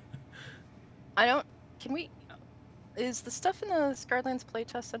 I don't. Can we? Is the stuff in the Scarlands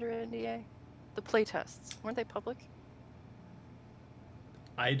playtest under NDA? The playtests weren't they public?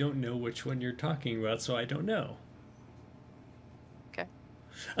 I don't know which one you're talking about, so I don't know. Okay.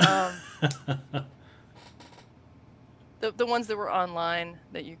 Um, the ones that were online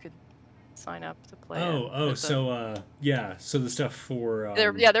that you could sign up to play in. Yeah, so the stuff for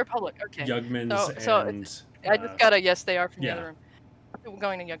They're public. Okay. Yugman's and I just got a yes, they are from the yeah. other room. I'm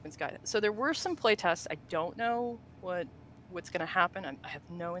going to Yugman's guide. So there were some playtests. I don't know what's going to happen. I have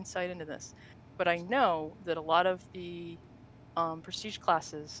no insight into this, but I know that a lot of the prestige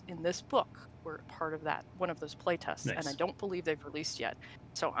classes in this book were part of that, one of those playtests, Nice. and I don't believe they've released yet.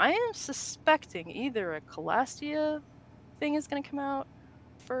 So I am suspecting either a Calastia thing is going to come out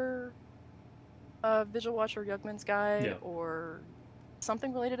for Visual Watch or Yugman's Guide, Yeah. or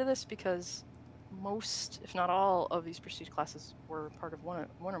something related to this, because most, if not all, of these prestige classes were part of one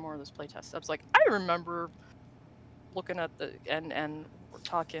or more of those playtests. I was like, I remember looking at and we're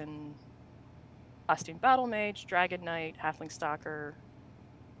talking Calastia Battle Mage, Dragon Knight, Halfling Stalker.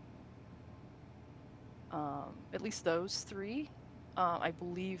 At least those three, I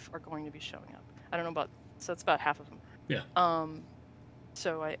believe, are going to be showing up. I don't know about, so that's about half of them. Yeah.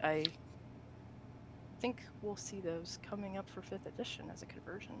 So I think we'll see those coming up for 5th edition as a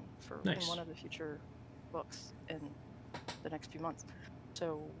conversion for in one of the future books in the next few months.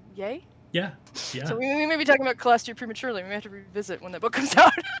 So yay. Yeah. So we may be talking about Calastia prematurely. We may have to revisit when that book comes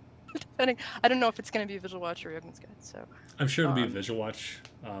out. Depending, I don't know if it's going to be Visual Watch or Yugman's Guide. So I'm sure it'll be Visual Watch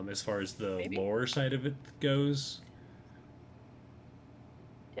as far as the lore side of it goes.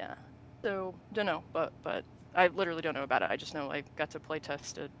 Yeah. So don't know, but I literally don't know about it. I just know I got to play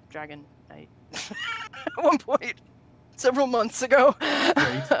test a Dragon Knight at one point several months ago.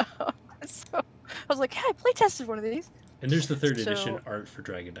 Right. So I was like, yeah, I play tested one of these. And there's the 3rd edition art for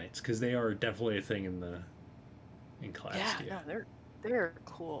Dragon Knights, because they are definitely a thing in Calastia. Yeah, no, they're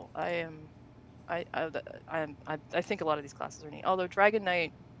cool. I think a lot of these classes are neat. Although Dragon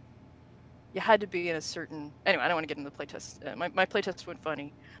Knight, you had to be in a certain. Anyway, I don't want to get into the playtest. My playtest went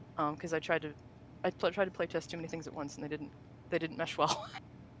funny, because I tried to playtest too many things at once, and they didn't mesh well.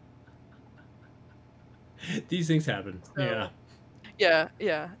 These things happen. So,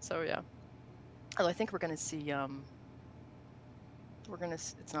 yeah. So yeah. Although I think we're gonna see.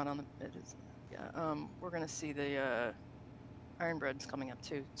 It's not on the. It is. Yeah. We're gonna see the Ironbread's coming up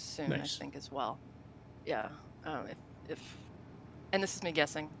too soon. Nice. I think as well. Yeah. If and this is me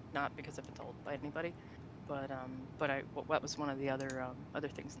guessing, not because I've been told by anybody, but what was one of the other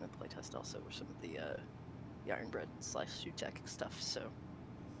things in the playtest also were some of the Ironbread / Shootech stuff. So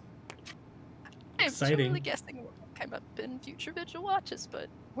exciting. I'm really guessing what will come up in future Vigil Watches, but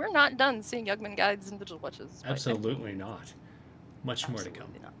we're not done seeing Yugman guides and Vigil Watches. Absolutely not. Much more to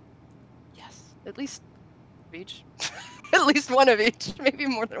come. Not. Yes, at least each. At least one of each, maybe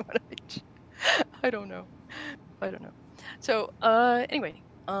more than one of each. I don't know. So anyway,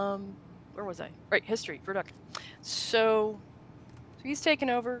 where was I? Right, history, Verduck. So he's taken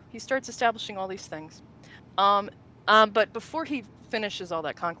over. He starts establishing all these things. But before he finishes all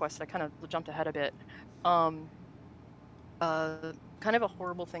that conquest, I kind of jumped ahead a bit. Kind of a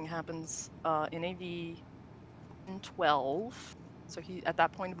horrible thing happens in AD 12. So he, at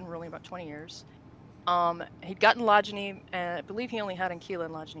that point, had been ruling about 20 years. He'd gotten Logeny, and I believe he only had Ankyla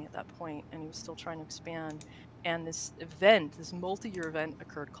and Logeny at that point, and he was still trying to expand. And this multi-year event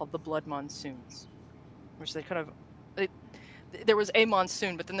occurred called the Blood Monsoons, which they kind of, there was a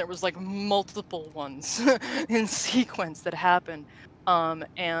monsoon, but then there was like multiple ones in sequence that happened.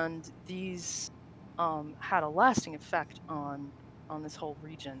 And these had a lasting effect on this whole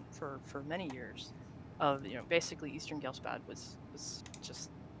region for many years. Of basically Eastern Gelspad was just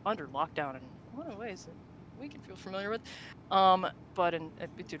under lockdown in a lot of ways that we can feel familiar with, but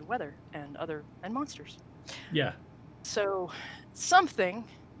due to weather and monsters. Yeah. So something,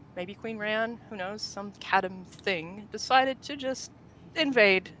 maybe Queen Ran, who knows, some Cadam thing decided to just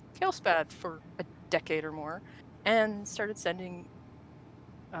invade Gelspad for a decade or more, and started sending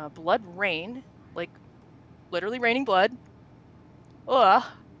blood rain, like literally raining blood,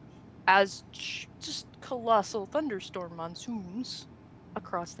 as just colossal thunderstorm monsoons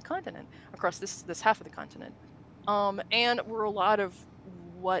across the continent, across this half of the continent, and were a lot of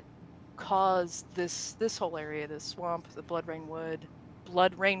what caused this whole area, the swamp, the blood rain wood,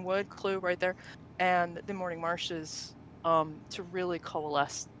 Blood Rain Wood clue right there, and the Morning Marshes to really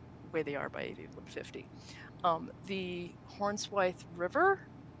coalesce the way they are by AV 150. The Hornswithe River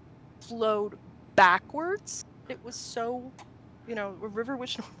flowed backwards. It was so, a river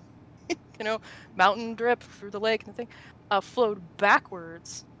which, mountain drip through the lake and the thing, flowed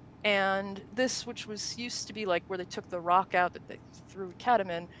backwards. And this, which was used to be like where they took the rock out that they threw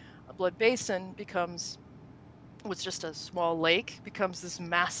Catamin, a Blood Basin was just a small lake, becomes this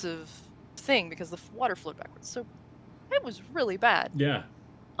massive thing because the water flowed backwards. So it was really bad. Yeah.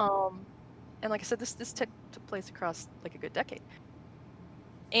 And like I said, this took place across like a good decade.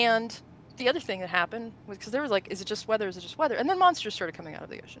 And the other thing that happened was because there was like, is it just weather? Is it just weather? And then monsters started coming out of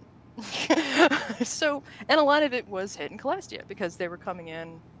the ocean. So, and a lot of it was hitting Calastia because they were coming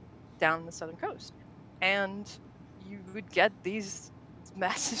in down the southern coast, and you would get these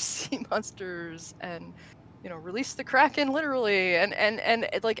massive sea monsters and release the Kraken literally, and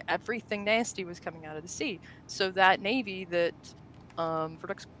like everything nasty was coming out of the sea. So that navy that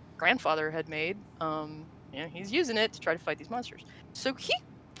Verduk's grandfather had made, he's using it to try to fight these monsters. So he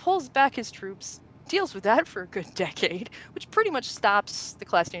pulls back his troops, deals with that for a good decade, which pretty much stops the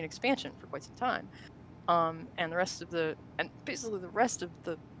Calastian expansion for quite some time. And basically the rest of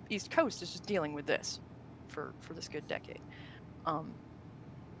the East Coast is just dealing with this for this good decade. And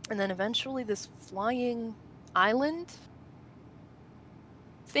then eventually this flying island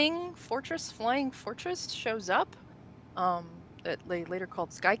flying fortress shows up, that they later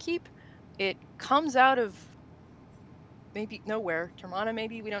called Skykeep. It comes out of maybe nowhere, Termana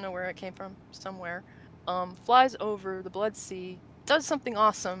maybe, we don't know where it came from, somewhere, flies over the Blood Sea, does something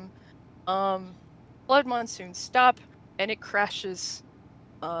awesome, Blood Monsoons stop, and it crashes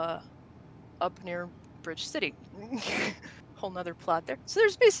up near Bridge City. Whole nother plot there. So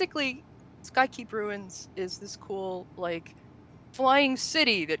there's basically, Skykeep Ruins is this cool, like, flying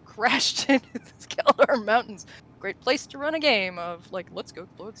city that crashed into the Skeldar Mountains. Great place to run a game of, like, let's go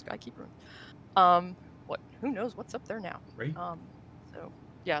explore the Skykeep Ruins. Who knows what's up there now? Right.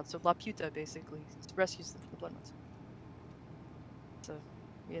 So La Puta basically rescues them from the Blood Monsoon. It's a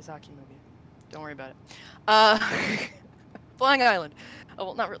Miyazaki movie. Don't worry about it. Flying Island.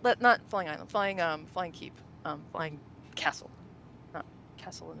 Oh well, not Flying Island. Flying Keep. Flying Castle. Not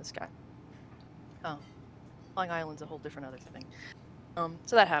Castle in the Sky. Flying Island's a whole different other thing.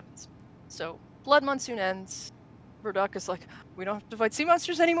 So that happens. So Blood Monsoon ends. Verduk is like, we don't have to fight sea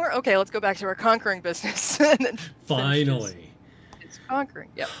monsters anymore? Okay, let's go back to our conquering business. And then finally. It's conquering,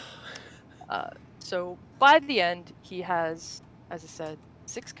 yep. So by the end, he has, as I said,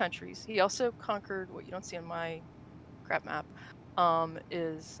 6 countries. He also conquered, what you don't see on my crap map,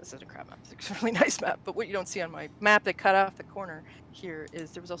 this isn't a crap map, it's a really nice map, but what you don't see on my map that cut off the corner here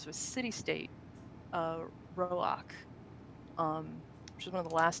is there was also a city-state, Roak, which is one of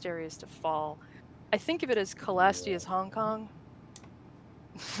the last areas to fall. I think of it as Calastia's Hong Kong.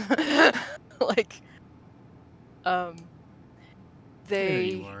 Like, there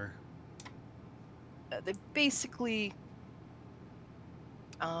you are. They basically,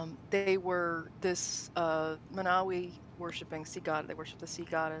 they were this Manawi worshipping sea god. They worship the sea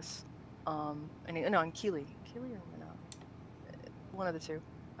goddess. In Kili or Manawi, one of the two.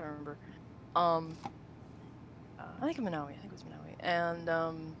 I don't remember. I think Manawi. I think it was Manawi. And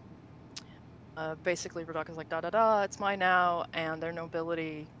basically, Verduk is like, da-da-da, it's mine now, and their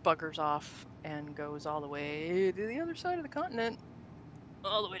nobility buggers off and goes all the way to the other side of the continent,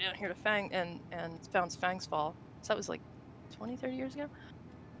 all the way down here to Fang, and founds Fang's Fall. So that was like 20, 30 years ago.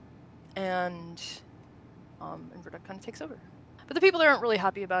 And Verduk kind of takes over. But the people there aren't really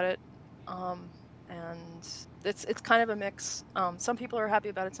happy about it. And it's kind of a mix. Some people are happy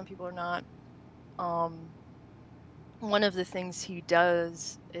about it, some people are not. One of the things he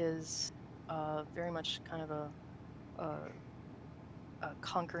does is very much kind of a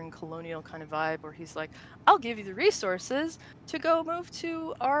conquering colonial kind of vibe, where he's like, I'll give you the resources to go move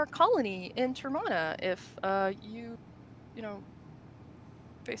to our colony in Termana if you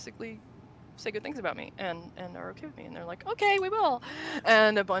basically say good things about me and are okay with me. And they're like, okay, we will.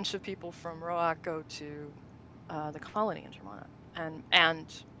 And a bunch of people from Roak go to the colony in Termana. And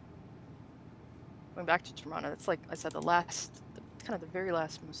going back to Termana, that's, like I said, kind of the very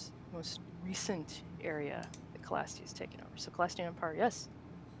last most recent area that Calastia has taken over. So Calastian Empire, yes,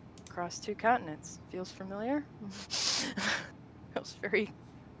 across 2 continents. Feels familiar. Feels very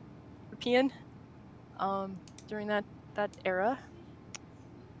European. During that era,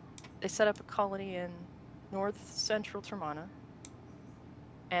 they set up a colony in north central Termana,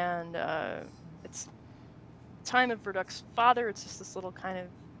 and it's time of Verduk's father. It's just this little kind of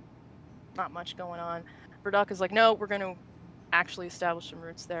not much going on. Verduk is like, no, we're going to actually establish some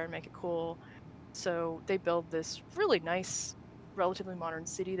roots there and make it cool. So they build this really nice, relatively modern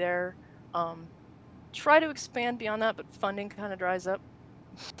city there. Try to expand beyond that, but funding kind of dries up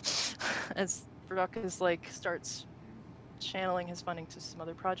as Verduk is like starts channeling his funding to some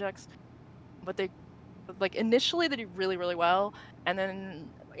other projects. But they like initially they do really, really well, and then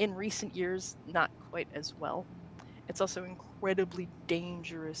in recent years not quite as well. It's also an incredibly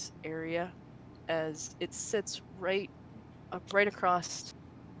dangerous area as it sits right across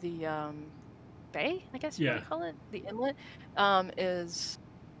the bay, I guess you want Yeah. to call it, the inlet, is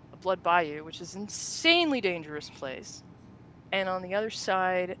a Blood Bayou, which is an insanely dangerous place. And on the other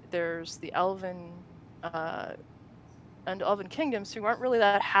side, there's the Elven and Elven kingdoms who aren't really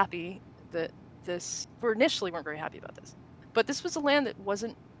that happy that or initially weren't very happy about this. But this was a land that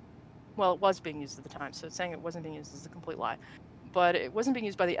wasn't, well, it was being used at the time, so saying it wasn't being used is a complete lie. But it wasn't being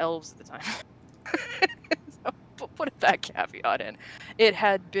used by the elves at the time. So put that caveat in. It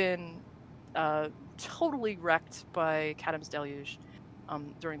had been totally wrecked by Kadam's deluge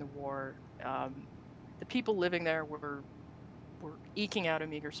during the war. The people living there were eking out a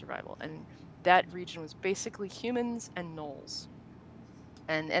meager survival, and that region was basically humans and gnolls,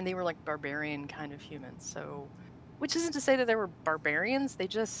 and they were like barbarian kind of humans. So, which isn't to say that they were barbarians; they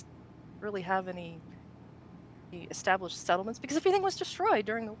just really have any established settlements because everything was destroyed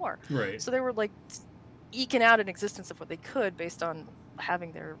during the war. Right. So they were like eking out an existence of what they could based on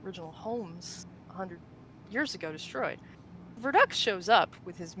having their original homes 100 years ago destroyed. Verduk shows up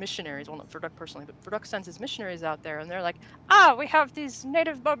with his missionaries. Well, not Verduk personally, but Verduk sends his missionaries out there, and they're like, we have these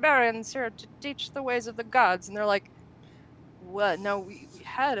native barbarians here to teach the ways of the gods. And they're like, what? No, we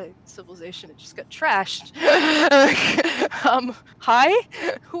had a civilization. It just got trashed. Hi?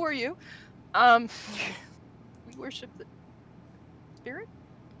 Who are you? We worship the spirit.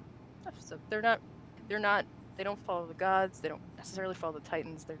 So they don't follow the gods. They don't necessarily follow the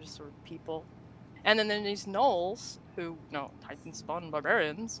Titans. They're just sort of people. And then there's these gnolls who, no, Titan spawn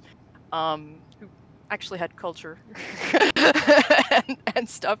barbarians, who actually had culture and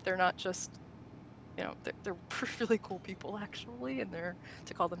stuff. They're not just, they're really cool people actually. And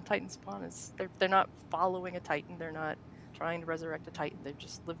to call them Titan spawn is they're not following a Titan. They're not trying to resurrect a Titan. They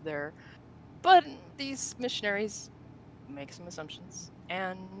just live there. But these missionaries make some assumptions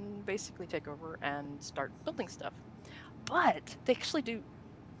and basically take over and start building stuff. But they actually do,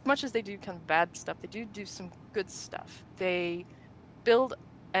 much as they do kind of bad stuff, they do some good stuff. They build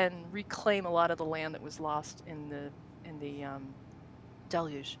and reclaim a lot of the land that was lost in the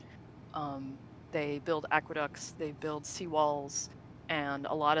deluge. They build aqueducts, they build seawalls, and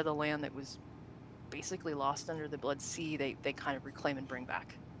a lot of the land that was basically lost under the Blood Sea, they kind of reclaim and bring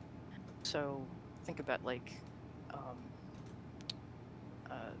back. So think about like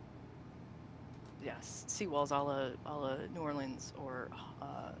seawalls a la New Orleans or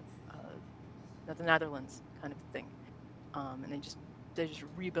the Netherlands kind of thing, and they just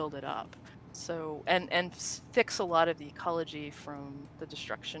rebuild it up. So and fix a lot of the ecology from the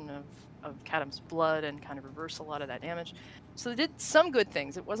destruction of Kadam's blood and kind of reverse a lot of that damage. So they did some good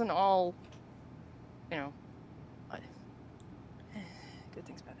things. It wasn't all, good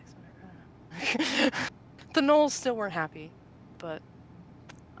things, bad things. The gnolls still weren't happy, but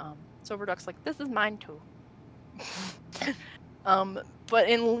so Verduk's like, this is mine too. But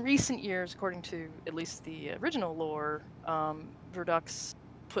in recent years, according to at least the original lore, Verduk's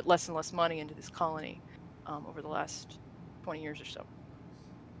put less and less money into this colony over the last 20 years or so.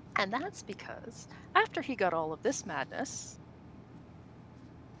 And that's because after he got all of this madness,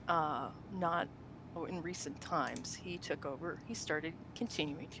 not in recent times, he took over, he started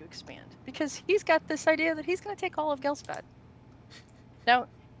continuing to expand because he's got this idea that he's going to take all of Gelspad. Now,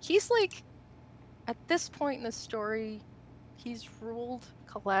 he's like, at this point in the story, he's ruled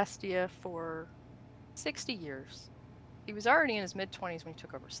Calastia for 60 years. He was already in his mid-20s when he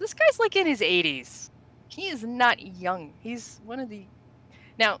took over. So this guy's like in his 80s. He is not young. He's one of the...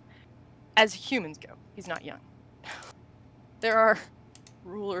 Now, as humans go, he's not young. There are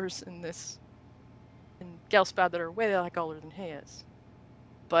rulers in Gelspad that are way like older than he is.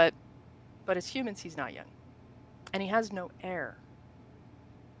 But as humans, he's not young. And he has no heir.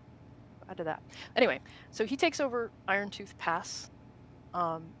 Add to that. Anyway, so he takes over Irontooth Pass,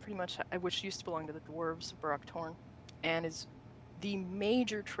 pretty much, which used to belong to the dwarves of Barak Torn, and is the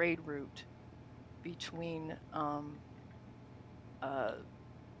major trade route between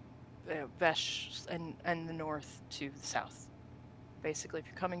Vesh and the north to the south. Basically, if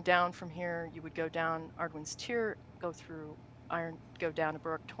you're coming down from here, you would go down Ardwin's Tier, go down to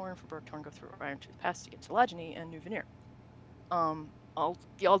Barak Torn, from Barak Torn go through Irontooth Pass to get to Lagny and New Veneer.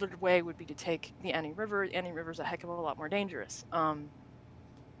 the altered way would be to take the Annie River. The Annie River is a heck of a lot more dangerous.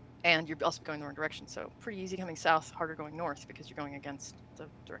 And you're also going the wrong direction. So pretty easy coming south, harder going north because you're going against the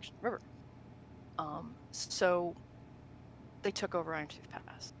direction of the river. So they took over Iron Tooth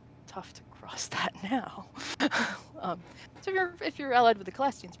Pass. Tough to cross that now. So if you're allied with the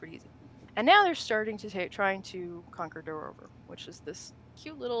Calastians, pretty easy. And now they're starting to trying to conquer Durover, which is this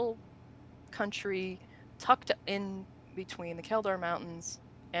cute little country tucked in between the Keldar Mountains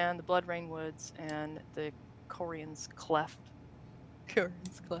and the Blood Rain Woods and the Corian's Cleft.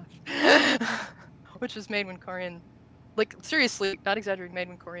 Corian's Cleft. Which was made when Corian, like, seriously, not exaggerating, made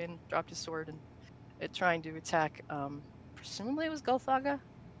when Corian dropped his sword and trying to attack, presumably it was Gulthaga?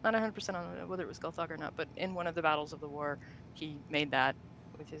 Not 100% on whether it was Gulthaga or not, but in one of the battles of the war, he made that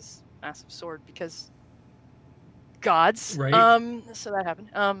with his massive sword because gods. Right. So that happened.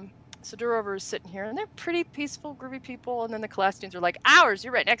 So Durover is sitting here, and they're pretty peaceful, groovy people, and then the Calastians are like, ours,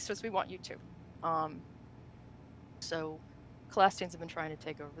 you're right next to us, we want you to. So Calastians have been trying to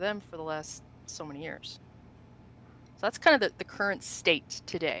take over them for the last so many years. So that's kind of the current state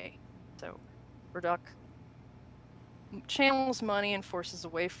today. So Verduk channels money and forces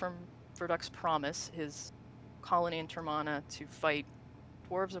away from Verduk's promise, his colony in Termana, to fight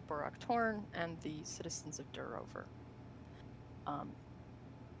dwarves of Borak Torn and the citizens of Durover.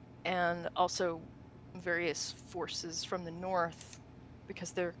 And also various forces from the north,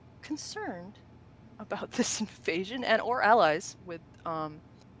 because they're concerned about this invasion, and or allies with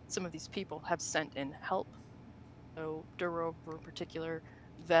some of these people have sent in help. So Durover in particular,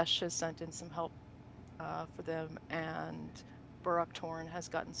 Vesh has sent in some help for them, and Borak Torn has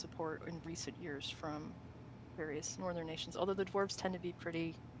gotten support in recent years from various northern nations, although the dwarves tend to be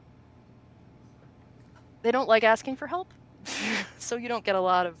pretty... They don't like asking for help, so you don't get a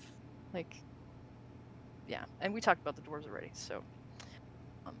lot of, like... Yeah, and we talked about the dwarves already, so...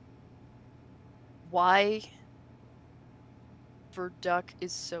 why Verduk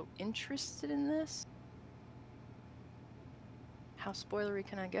is so interested in this? How spoilery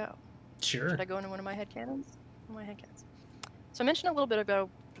can I go? Sure. Should I go into one of my headcanons? So I mentioned a little bit about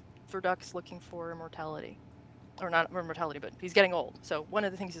Verduk's looking for immortality. Or not immortality, but he's getting old. So one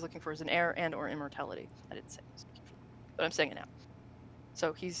of the things he's looking for is an heir and or immortality. I didn't say he was looking for, but I'm saying it now.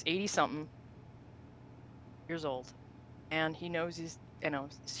 So he's 80-something years old. And he knows he's,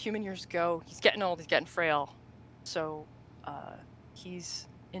 his human years go. He's getting old, he's getting frail. So he's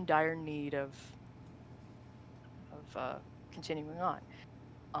in dire need of continuing on.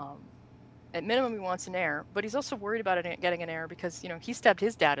 At minimum, he wants an heir, but he's also worried about getting an heir because, he stabbed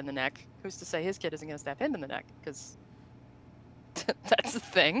his dad in the neck. Who's to say his kid isn't going to stab him in the neck? Because that's the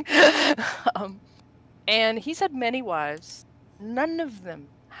thing. And he's had many wives. None of them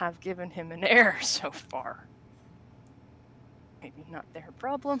have given him an heir so far. Maybe not their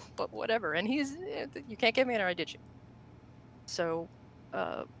problem, but whatever. And you can't give me an heir, I did you. So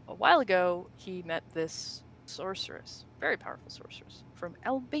a while ago, he met this sorceress, very powerful sorceress, from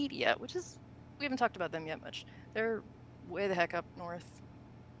Albadia, which is, we haven't talked about them yet much. They're way the heck up north.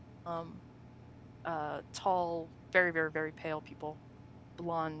 Tall, very, very, very pale people.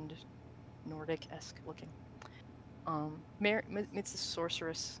 Blonde, Nordic-esque looking. Meets the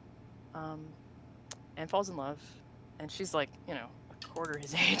sorceress, and falls in love. And she's like, a quarter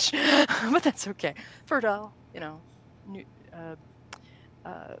his age, but that's okay. Fertile, and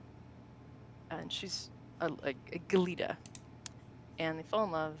she's a Galita. And they fall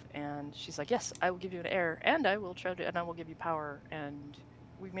in love, and she's like, yes, I will give you an heir, and I will give you power, and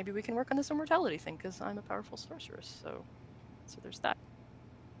maybe we can work on this immortality thing, because I'm a powerful sorceress, so there's that.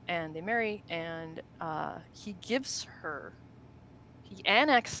 And they marry, and he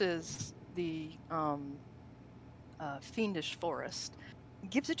annexes the fiendish forest,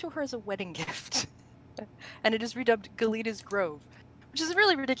 gives it to her as a wedding gift, and it is redubbed Galita's Grove, which is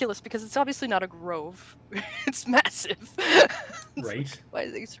really ridiculous because it's obviously not a grove. It's massive. Right. Why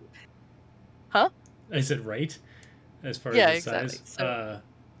is it? Huh? I said right, as far yeah, as the exactly. size. So,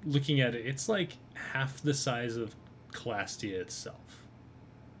 looking at it, it's like half the size of Calastia itself.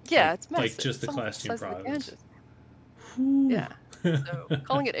 Yeah, it's massive. Like just the Calastian province. Yeah. So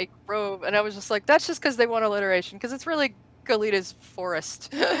calling it a grove, and I was just like, that's just because they want alliteration, because it's really Galita's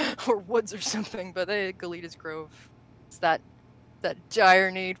forest or woods or something, but Galita's Grove. It's that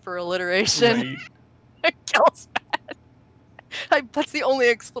dire need for alliteration. Right. It kills bad. That's the only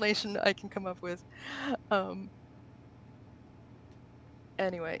explanation I can come up with.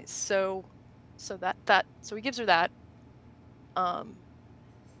 Anyway, so he gives her that, and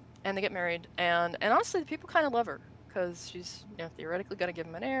they get married, and honestly, the people kind of love her because she's theoretically gonna give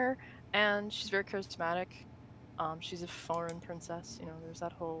him an heir, and she's very charismatic. She's a foreign princess, there's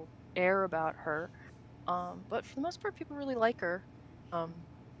that whole air about her. But for the most part, people really like her,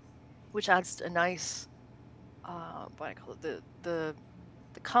 which adds a nice, what I call it, the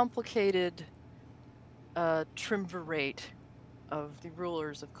complicated triumvirate of the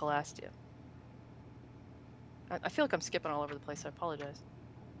rulers of Calastia. I feel like I'm skipping all over the place. I apologize.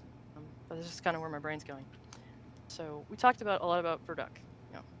 But this is kind of where my brain's going. So we talked a lot about Verduk.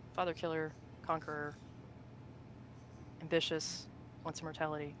 Father killer, conqueror, ambitious, wants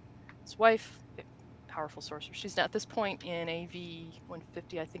immortality. His wife, powerful sorcerer. She's at this point in AV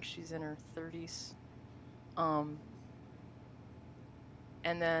 150. I think she's in her 30s. And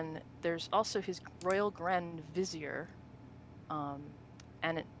then there's also his royal grand vizier,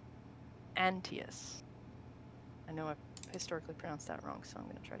 Antius. I know I historically pronounced that wrong, so I'm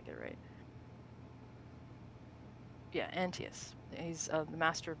going to try to get it right. Yeah, Antius. He's the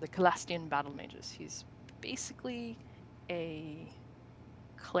master of the Calastian battle mages. He's basically a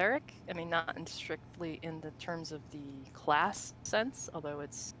cleric. I mean, not strictly in the terms of the class sense, although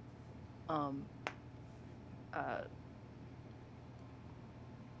it's who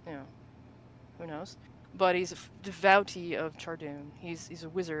knows? But he's a devotee of Chardoon. He's a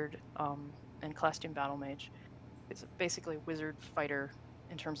wizard and Calastian battle mage. He's basically a wizard fighter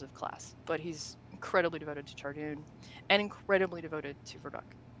in terms of class, but he's incredibly devoted to Chardoon and incredibly devoted to Verduk.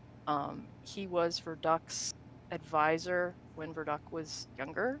 He was Verduk's advisor when Verduk was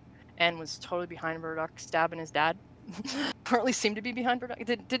younger and was totally behind Verduk stabbing his dad. Or at least seemed to be behind Verduk. He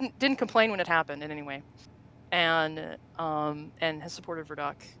didn't complain when it happened in any way, and has supported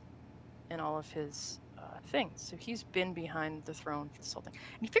Verduk in all of his things. So he's been behind the throne for this whole thing.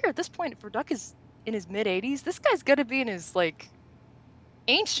 And you figure at this point, if Verduk is in his mid-80s, this guy's got to be in his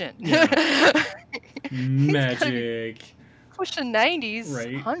ancient. Yeah. Magic. Pushing 90s,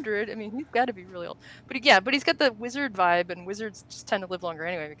 right. 100. I mean, he's got to be really old. But he's got the wizard vibe, and wizards just tend to live longer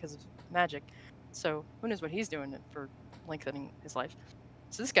anyway because of magic. So who knows what he's doing for lengthening his life.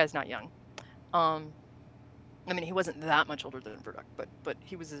 So this guy's not young. I mean, he wasn't that much older than Verduk, but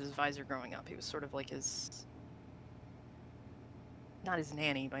he was his advisor growing up. He was sort of like his, not his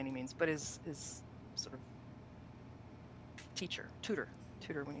nanny by any means, but his sort of tutor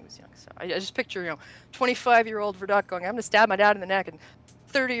when he was young. So I just picture, 25-year-old Verduk going, I'm going to stab my dad in the neck, and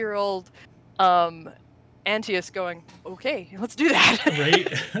 30-year-old Antius going, okay, let's do that.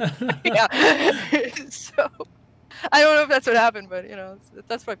 Right. Yeah. So I don't know if that's what happened, but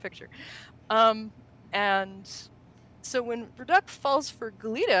that's my picture. And so when Verduk falls for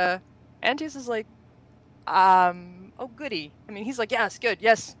Galita, Antius is like, oh goody. I mean, he's like, yes, good,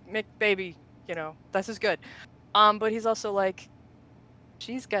 yes, make baby, this is good. But he's also like,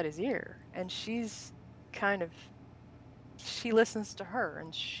 she's got his ear, and she listens to her,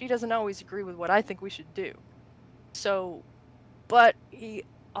 and she doesn't always agree with what I think we should do. So, but he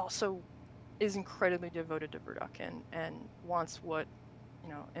also is incredibly devoted to Verduk and wants what,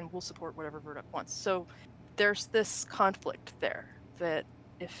 and will support whatever Verduk wants. So there's this conflict there that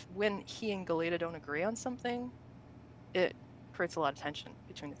when he and Galita don't agree on something, it creates a lot of tension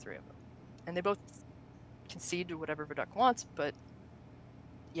between the three of them. And they both concede to whatever Verduk wants, but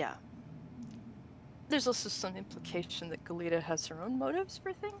yeah. There's also some implication that Galita has her own motives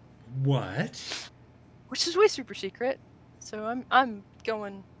for things. What? Which is way super secret. So I'm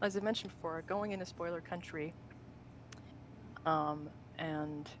going, as I mentioned before, going into spoiler country.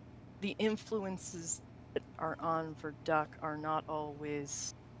 And the influences that are on Verduk are not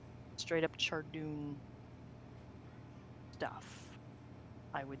always straight up Chardoon stuff,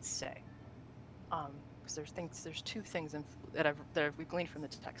 I would say. Because there's two things that we've gleaned from the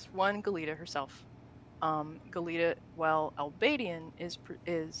text. One, Galita herself. Galita, while Albadian, is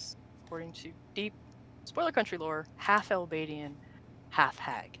according to deep spoiler country lore, half Albadian, half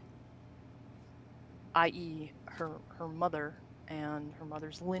hag. I.e., her mother and her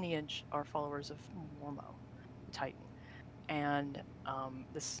mother's lineage are followers of Mormo, the Titan, and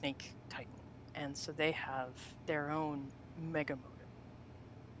the Snake Titan, and so they have their own mega motive.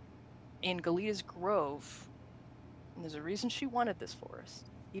 In Galita's grove, and there's a reason she wanted this forest,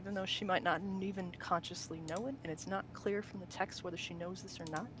 even though she might not even consciously know it, and it's not clear from the text whether she knows this or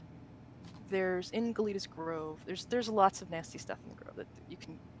not. In Galita's grove, there's lots of nasty stuff in the grove that you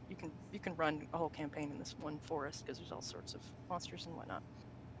can run a whole campaign in this one forest because there's all sorts of monsters and whatnot.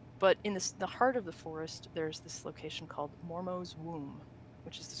 But in the heart of the forest, there's this location called Mormo's Womb,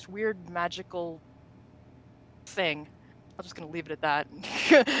 which is this weird magical thing. I'm just gonna leave it at that.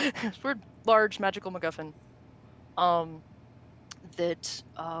 This weird, large magical MacGuffin that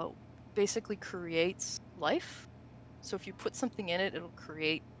basically creates life. So if you put something in it, it'll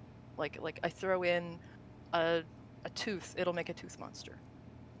create, like I throw in a tooth, it'll make a tooth monster.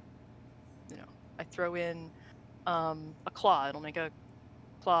 I throw in a claw, it'll make a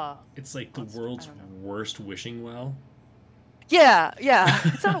claw. It's like the monster. world's worst wishing well. Yeah.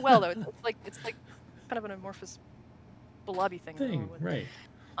 It's not a well though. It's like kind of an amorphous blobby thing. Right.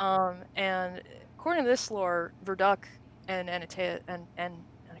 And according to this lore, Verduk and Anatea and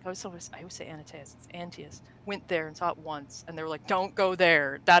I always say Anateus, it's Antaeus, went there and saw it once, and they were like, "Don't go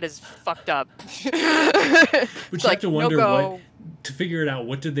there. That is fucked up." But you have to wonder what to figure it out.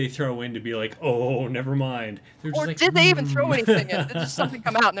 What did they throw in to be like, "Oh, never mind"? Or did they even throw anything in? Did just something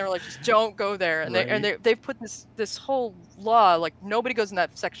come out, and they were like, "Just don't go there." And they've put this whole law, like nobody goes in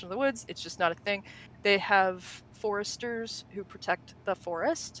that section of the woods. It's just not a thing. They have foresters who protect the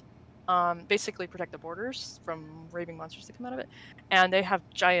forest. Basically protect the borders from raving monsters that come out of it, and they have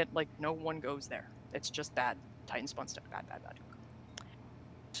giant, like, no one goes there. It's just bad. Titan spawn stuff, bad.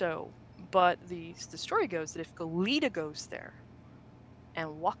 So, but the story goes that if Galita goes there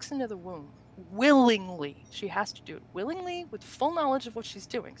and walks into the womb willingly, she has to do it willingly with full knowledge of what she's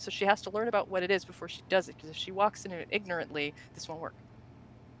doing. So she has to learn about what it is before she does it, because if she walks into it ignorantly, this won't work.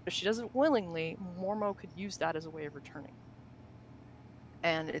 If she does it willingly, Mormo could use that as a way of returning.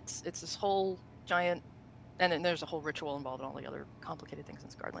 And it's this whole giant, and then there's a whole ritual involved in all the other complicated things in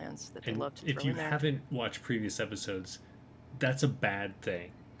Scarlands that they love to throw in there. If you haven't watched previous episodes, that's a bad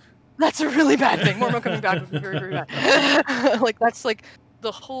thing. That's a really bad thing. Mormo coming back would be very, very bad. Like, that's like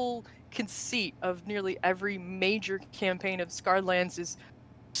the whole conceit of nearly every major campaign of Scarlands is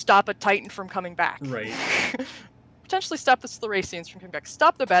stop a Titan from coming back. Right. Potentially stop the Scleracians from coming back.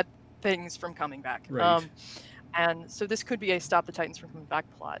 Stop the bad things from coming back. Right. And so this could be a stop the Titans from coming back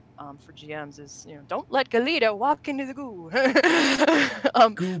plot for GMs. Is, don't let Galita walk into the goo.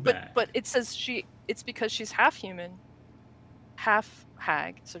 But it says it's because she's half human, half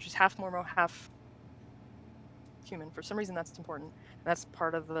hag. So she's half Mormo, half human. For some reason, that's important. And that's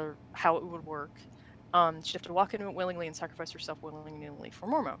part of how it would work. She'd have to walk into it willingly and sacrifice herself willingly for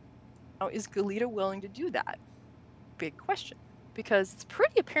Mormo. Now, is Galita willing to do that? Big question, because it's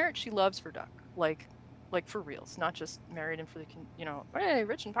pretty apparent she loves Verduk, like for reals, not just married him for the hey,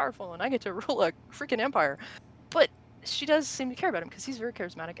 rich and powerful, and I get to rule a freaking empire. But she does seem to care about him because he's very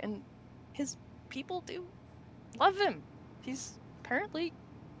charismatic, and his people do love him. He's apparently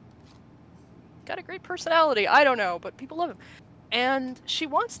got a great personality. I don't know, but people love him, and she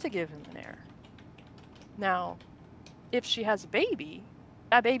wants to give him an heir. Now, if she has a baby,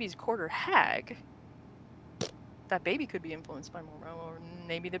 that baby's quarter hag. That baby could be influenced by Mormo, or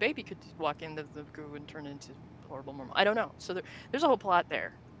maybe the baby could walk into the goo and turn into horrible Mormo. I don't know. So there's a whole plot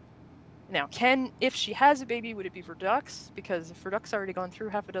there. Now, if she has a baby, would it be Verduk's? Because if Verduk's already gone through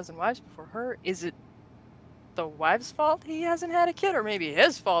half a dozen wives before her, is it the wife's fault he hasn't had a kid, or maybe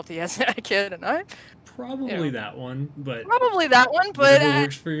his fault he hasn't had a kid? And probably that one, but whatever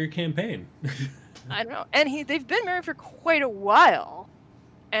works for your campaign. I don't know. And they've been married for quite a while.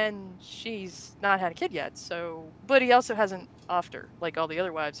 And she's not had a kid yet, but he also hasn't offed her, like all the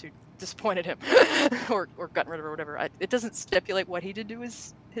other wives who disappointed him, or gotten rid of her, or whatever. It doesn't stipulate what he did to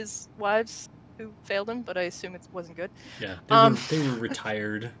his wives who failed him, but I assume it wasn't good. Yeah, they were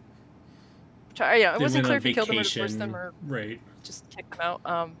retired. Yeah, it wasn't clear if he killed them or divorced them or right. just kicked them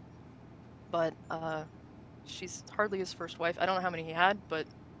out. But she's hardly his first wife. I don't know how many he had, but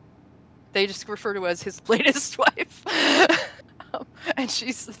they just refer to her as his latest wife. And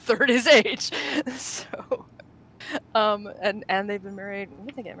she's the third his age. So, and they've been married. When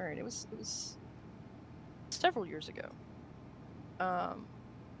did they get married? It was several years ago.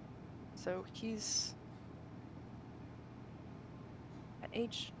 So he's at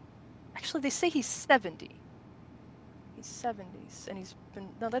age. Actually, they say he's 70. He's 70s, and he's been.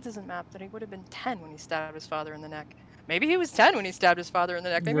 No, that doesn't map. That he would have been 10 when he stabbed his father in the neck. Maybe he was 10 when he stabbed his father in the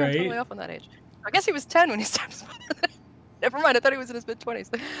neck. Maybe I'm totally off on that age. I guess he was 10 when he stabbed his father in the neck. Never mind, I thought he was in his mid-20s.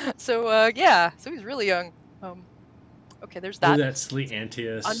 So, yeah, so he's really young. Okay, there's that. That's Lee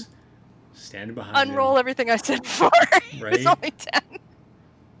Antaeus standing behind Unroll him. Everything I said before. Right. He's only 10.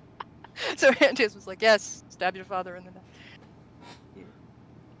 So Antaeus was like, yes, stab your father in the neck. Yeah.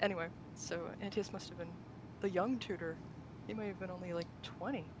 Anyway, so Antaeus must have been the young tutor. He might have been only like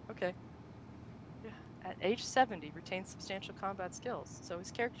 20. Okay. Yeah. At age 70, retains substantial combat skills. So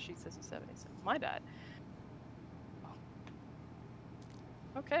his character sheet says he's 70. So my bad.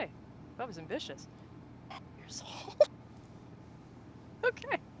 Okay, that was ambitious. 10 years old.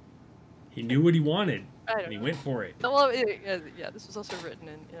 Okay. He knew what he wanted, and he went for it. Well, yeah, this was also written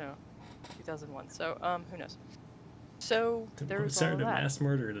in 2001. So who knows? So there's all that. Mass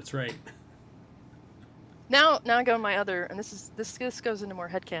murder. That's right. Now I go to my other, and this goes into more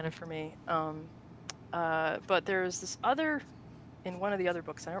headcanon for me. But there's this other, in one of the other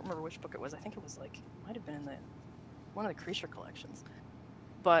books, I don't remember which book it was. I think it was like, might have been in one of the creature collections.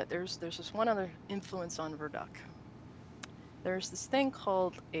 But there's this one other influence on Verduk. There's this thing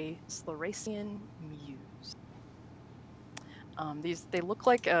called a Slaracian muse. They look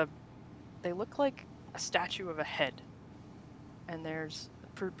like a statue of a head, and there's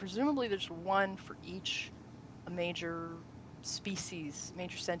presumably there's one for each major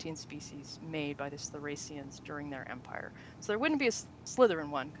sentient species made by the Slaracians during their empire. So there wouldn't be a Slytherin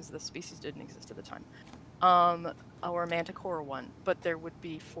one because the species didn't exist at the time, or a Manticore one, but there would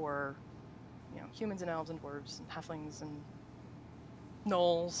be for, humans and elves and dwarves and halflings and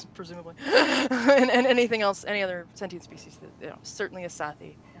gnolls, presumably, and anything else, any other sentient species that, certainly a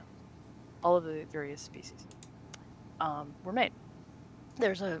Sathi, all of the various species were made.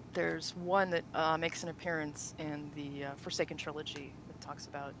 There's one that makes an appearance in the Forsaken trilogy that talks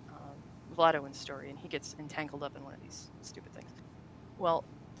about Vladoin's story, and he gets entangled up in one of these stupid things. Well,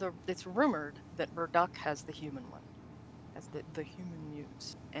 it's rumored that Verduk has the human one, has the human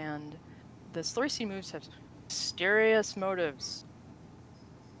muse, and the Slaracian muse have mysterious motives.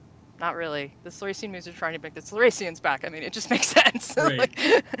 Not really. The Slaracian muse are trying to bring the Slaracians back. I mean, it just makes sense.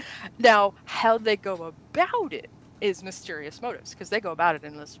 Right. Now, how they go about it is mysterious motives, because they go about it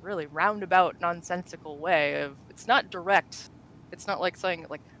in this really roundabout, nonsensical way of, it's not direct. It's not like saying,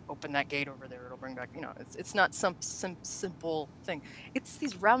 like, open that gate over there, it'll bring back, it's not some simple thing. It's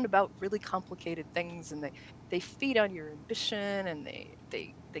these roundabout, really complicated things, and they feed on your ambition, and they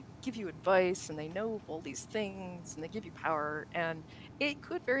give you advice, and they know all these things, and they give you power, and it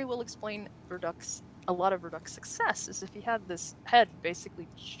could very well explain a lot of Verduk's success, is if he had this head basically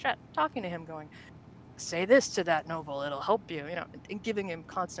talking to him, going, say this to that noble, it'll help you, and giving him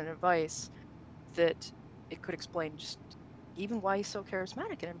constant advice, that it could explain just even why he's so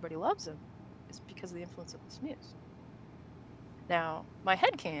charismatic and everybody loves him, is because of the influence of this muse. Now, my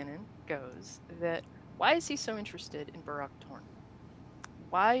headcanon goes that, why is he so interested in Baruk Torn?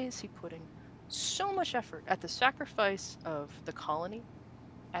 Why is he putting so much effort at the sacrifice of the colony,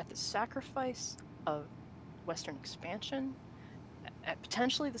 at the sacrifice of Western expansion, at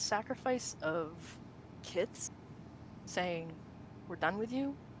potentially the sacrifice of Kits, saying, we're done with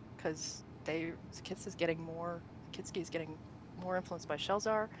you, because Kitski is getting more influenced by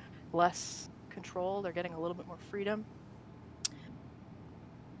Shelzar, less control, they're getting a little bit more freedom,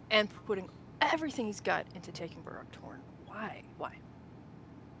 and putting everything he's got into taking Baruk Torn. Why?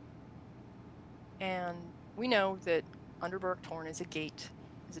 And we know that under Baruk Torn is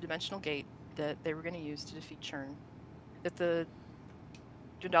a dimensional gate that they were going to use to defeat Churn, that the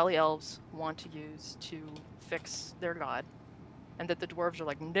Jundali elves want to use to fix their god, and that the dwarves are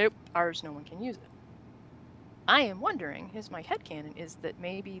like, nope, ours, no one can use it. I am wondering, my headcanon is that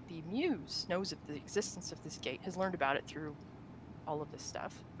maybe the muse knows of the existence of this gate, has learned about it through all of this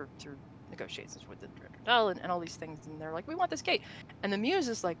stuff, through negotiations with the Jundali and all these things, and they're like, we want this gate. And the muse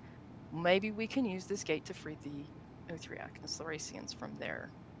is like, maybe we can use this gate to free the Uthriak and the Slaracians from their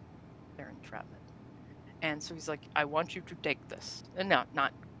entrapment. And so he's like, I want you to take this. And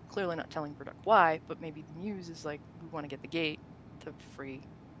clearly not telling Verduk why, but maybe the muse is like, we want to get the gate to free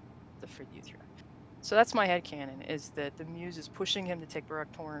the Uthriak. So that's my headcanon, is that the muse is pushing him to take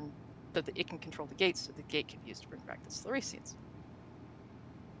Baruk Torn so that it can control the gate, so the gate can be used to bring back the Slaracians.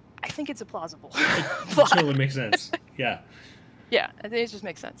 I think it's a plausible. It totally makes sense. Yeah. Yeah, I think it just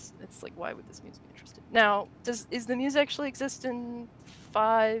makes sense. It's like, why would this muse be interested? Now, is the muse actually exist in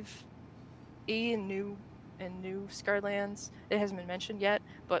 5E and new Scarlands? It hasn't been mentioned yet,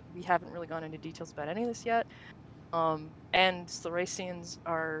 but we haven't really gone into details about any of this yet. And Slaracians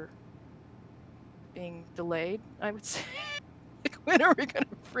are being delayed, I would say. Like, when are we going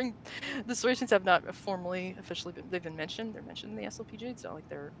to bring... The Slaracians have not officially been mentioned. They're mentioned in the SLPG. It's not like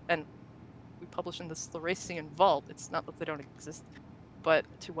and we publish in the Slaracian Vault. It's not that they don't exist, but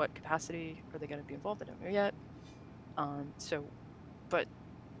to what capacity are they going to be involved? I don't know yet. But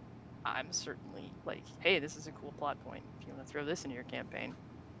I'm certainly like, hey, this is a cool plot point if you want to throw this into your campaign.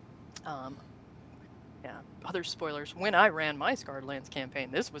 Yeah, other spoilers. When I ran my Scarred Lands campaign,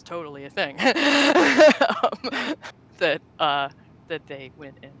 this was totally a thing. That they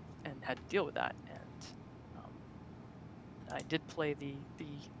went in and had to deal with that. And I did play the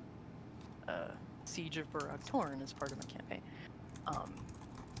Siege of Baruk Torn as part of my campaign,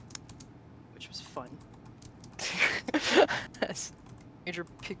 which was fun. Major,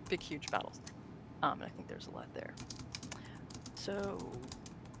 big, huge battles. And I think there's a lot there. So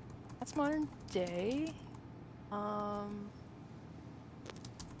that's modern day. I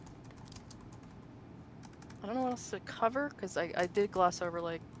don't know what else to cover, because I did gloss over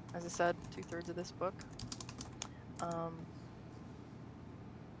like as I said, 2/3 of this book.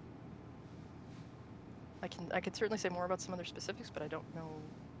 I could certainly say more about some other specifics, but I don't know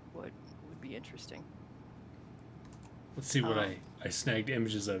what would be interesting. Let's see what I snagged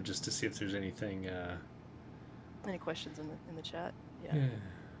images of just to see if there's anything. Any questions in the chat? Yeah.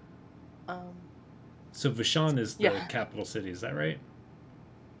 So Vashon is the capital city, is that right?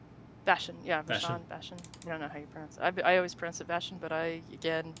 Vashon, yeah, Vashon. I don't know how you pronounce it. I always pronounce it Vashon, but I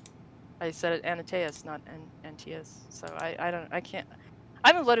said it Anateus, not Antias. So I can't.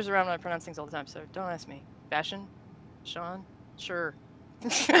 I move letters around when I pronounce things all the time, so don't ask me. Vashon? Sean? Sure.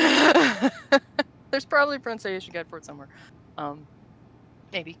 There's probably a pronunciation guide for it somewhere.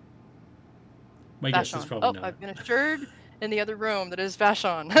 Maybe. My guess is probably not. I've been assured in the other room that it is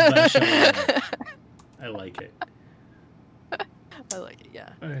Vashon. Vashon. I like it. I like it, yeah.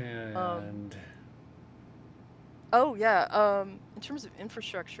 And in terms of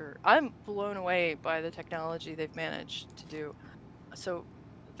infrastructure, I'm blown away by the technology they've managed to do. So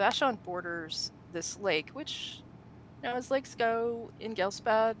Vashon borders this lake, which, as lakes go in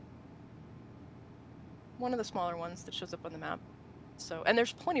Gelspad, one of the smaller ones that shows up on the map. So, and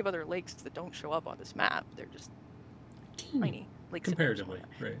there's plenty of other lakes that don't show up on this map. They're just tiny lakes. Comparatively,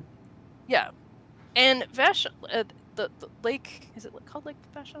 right? Yeah. And Vashon, the lake, is it called Lake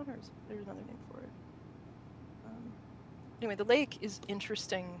Vashon, or is there another name for it? Anyway, the lake is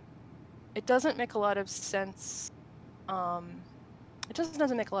interesting. It doesn't make a lot of sense. It just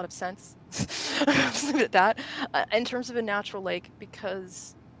doesn't make a lot of sense. Just leave it at that. In terms of a natural lake,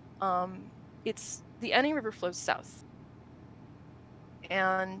 because it's the Eni River flows south,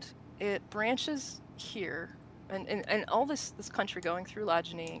 and it branches here, and all this country going through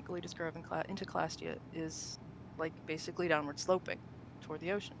Lageny, Galetas Grove, and into Calastia is like basically downward sloping toward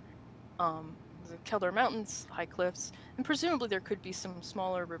the ocean. The Keldar Mountains, high cliffs, and presumably there could be some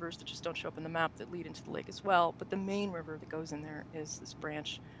smaller rivers that just don't show up in the map that lead into the lake as well. But the main river that goes in there is this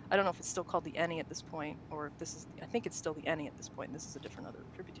branch. I don't know if it's still called the Eni at this point, or if this is, I think it's still the Eni at this point, and this is a different other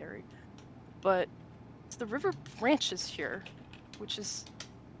tributary. But the river branches here, which is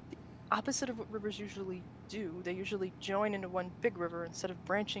the opposite of what rivers usually do. They usually join into one big river instead of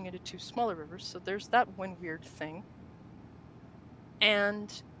branching into two smaller rivers. So there's that one weird thing.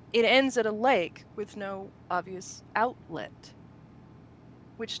 And it ends at a lake with no obvious outlet,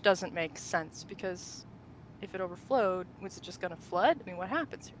 which doesn't make sense, because if it overflowed, was it just going to flood? I mean, what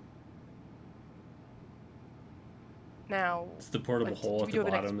happens here? Now, it's the portable hole at the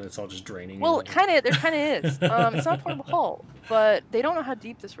bottom that's all just draining. Well, there kind of is. It's not a portable hole, but they don't know how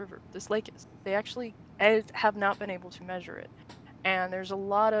deep this lake is. They actually have not been able to measure it, and there's a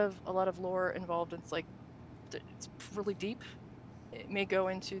lot of lore involved. It's like it's really deep. It may go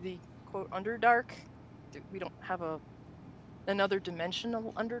into the quote Underdark. We don't have another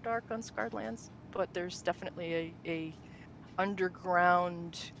dimensional Underdark on Scarred Lands, but there's definitely a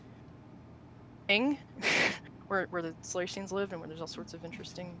underground thing where the Slayersteins lived, and where there's all sorts of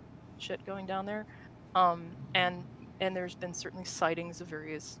interesting shit going down there. And there's been certainly sightings of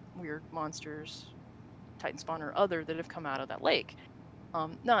various weird monsters, Titan spawn or other, that have come out of that lake.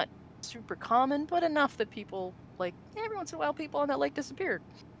 Not super common, but enough that people, like, every once in a while people on that lake disappeared.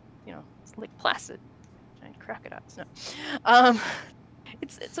 It's Lake Placid, giant crocodiles. No,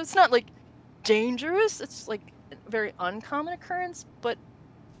 it's not like dangerous. It's like a very uncommon occurrence, but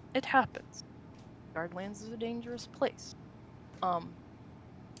it happens. Guardlands is a dangerous place.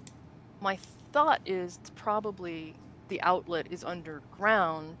 My thought is probably the outlet is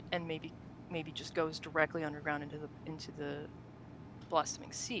underground, and maybe just goes directly underground into the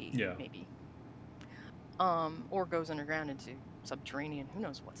blossoming sea. Yeah. Maybe. Or goes underground into subterranean. Who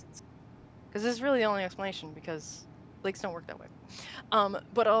knows what's inside? Because this is really the only explanation, because lakes don't work that way.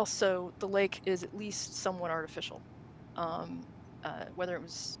 But also the lake is at least somewhat artificial. Whether it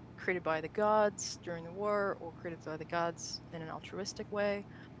was created by the gods during the war or created by the gods in an altruistic way,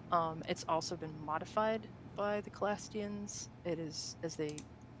 it's also been modified by the Calastians. It's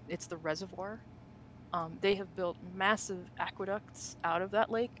the reservoir. They have built massive aqueducts out of that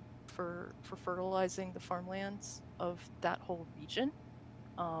lake for fertilizing the farmlands of that whole region.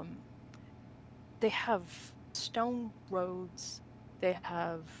 They have stone roads. They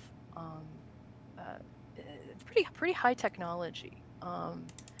have pretty high technology.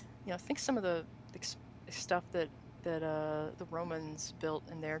 Think some of the stuff that the Romans built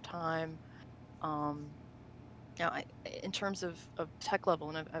in their time. In terms of tech level,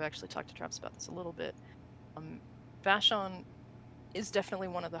 and I've actually talked to Travis about this a little bit. Vashon is definitely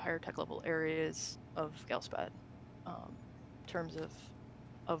one of the higher tech level areas of Gelspad, in terms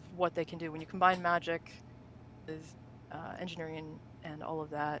of what they can do when you combine magic with engineering and all of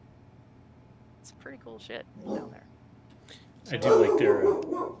that. It's pretty cool shit down there. I do like their.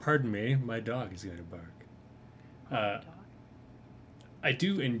 Pardon me, my dog is going to bark. Uh, Dog. I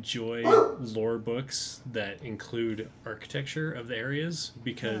do enjoy lore books that include architecture of the areas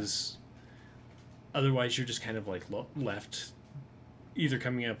because otherwise you're just kind of like left either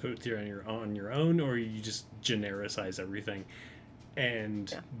coming up with on your own or you just genericize everything.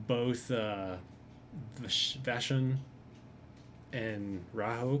 And both Vashon and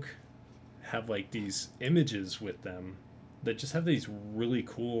Rahok have like these images with them that just have these really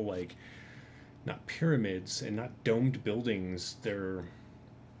cool like not pyramids and not domed buildings. They're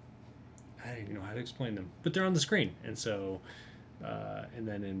I don't even know how to explain them, but they're on the screen. And so, and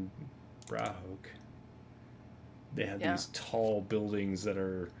then in Brahok, they have these tall buildings that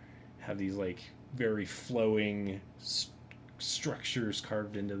have these like very flowing structures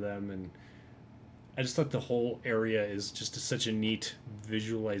carved into them, and I just thought the whole area is just such a neat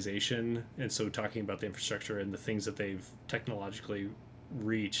visualization. And so, talking about the infrastructure and the things that they've technologically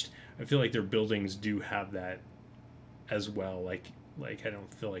reached, I feel like their buildings do have that as well. Like I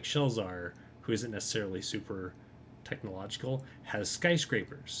don't feel like Shelzar, who isn't necessarily super technological, has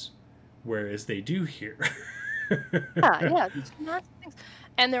skyscrapers, whereas they do here. Yeah, these massive things.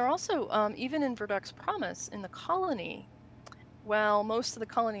 And they're also, even in Verdoc's Promise, in the colony, well, most of the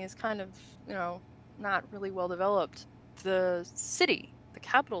colony is kind of, not really well developed. The city, the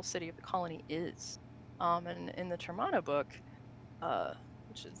capital city of the colony is. And in the Termana book,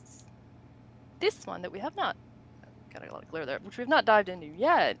 which is this one that we have not, got a lot of glare there, which we've not dived into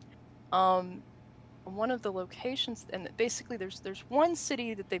yet, one of the locations, and basically there's one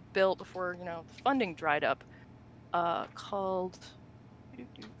city that they built before, the funding dried up, called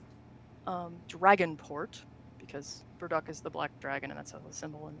Dragonport, because Verdoc is the black dragon, and that's a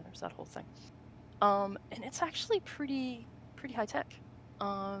symbol, and there's that whole thing. And it's actually pretty high tech.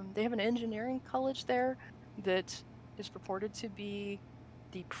 They have an engineering college there that is purported to be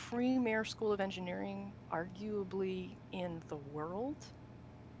the premier school of engineering, arguably in the world.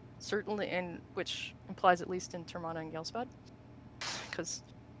 Certainly, and which implies at least in Termana and Gelspad, because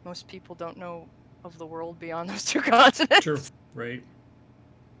most people don't know of the world beyond those two continents. Sure, right.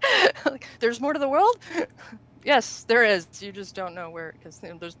 Like, there's more to the world? Yes, there is. You just don't know where, because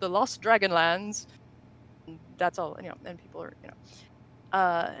there's the Lost Dragonlands. That's all, and people are,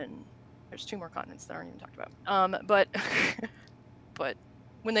 and there's 2 more continents that aren't even talked about. But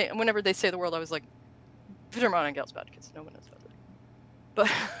whenever they say the world, I was like, Termana and Gelspad, because no one knows about it.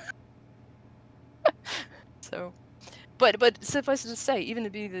 But suffice it to say, even to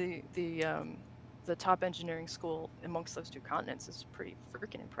be the top engineering school amongst those 2 continents is pretty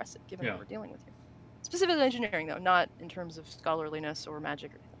freaking impressive, given what we're dealing with here. Specifically engineering, though, not in terms of scholarliness or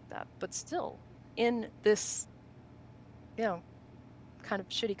magic or anything like that, but still in this, kind of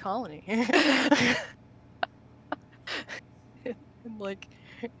shitty colony, in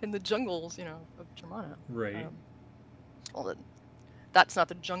the jungles, of Termana. Right. Well, that's not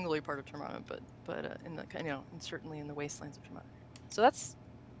the jungly part of Termana, but in the and certainly in the wastelands of Termana. So it's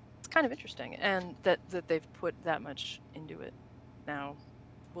kind of interesting, and that they've put that much into it. Now,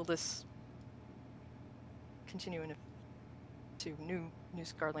 will this continue to new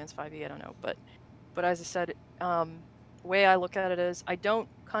Scarlands 5e? I don't know, but as I said, the way I look at it is, I don't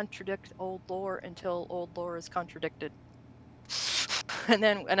contradict old lore until old lore is contradicted,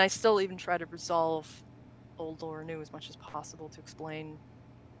 and I still even try to resolve old lore new as much as possible to explain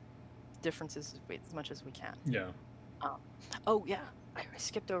differences as much as we can. Yeah. Oh yeah, I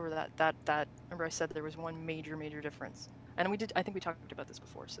skipped over that. Remember I said there was one major difference, and I think we talked about this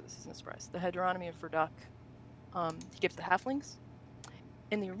before, so this isn't a surprise. The heteronomy of Verdoc, he gives the halflings.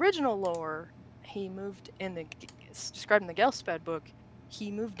 In the original lore, he moved described in the Gelspad book,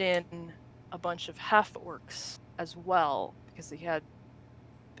 he moved in a bunch of half orcs as well, because he had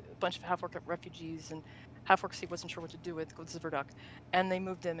a bunch of half orc refugees and half orcs he wasn't sure what to do with Verdoc, and they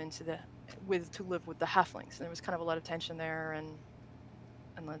moved them to live with the halflings, and there was kind of a lot of tension there, and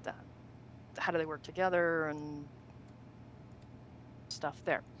like that. How do they work together and stuff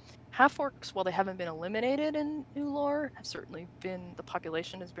there. Half orcs, while they haven't been eliminated in new lore, have certainly the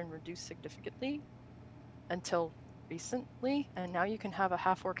population has been reduced significantly until recently, and now you can have a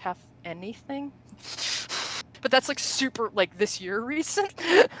half orc, half anything. But that's like super, like, this year recent.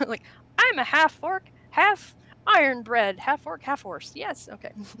 Like, I'm a half orc, half iron bread, half orc, half horse. Yes,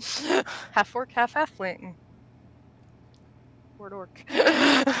 okay. Half orc, half halfling. Word orc.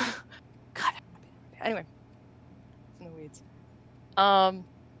 God. Anyway, it's in the weeds.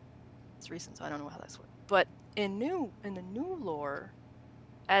 It's recent, so I don't know how that's worked. But in the new lore,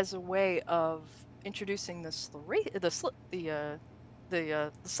 as a way of introducing the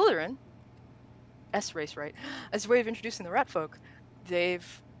the Slytherin S race, right? As a way of introducing the rat folk,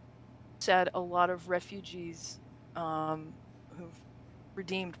 they've said a lot of refugees who've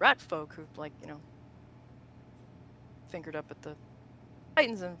redeemed rat folk, who've like fingered up at the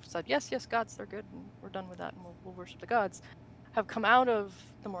Titans and said, yes, yes, gods, they're good, and we're done with that, and we'll worship the gods, have come out of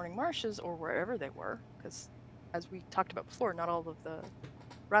the Morning Marshes or wherever they were, because as we talked about before, not all of the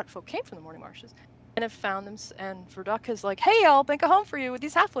rat folk came from the Morning Marshes, and have found them. And Verduk is like, hey, I'll make a home for you with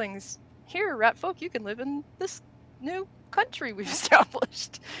these halflings. Here, rat folk, you can live in this new country we've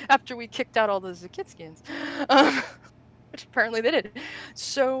established after we kicked out all the Zakitskians, which apparently they did.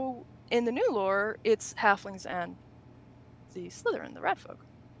 So in the new lore, it's halflings and the Slytherin, the rat folk.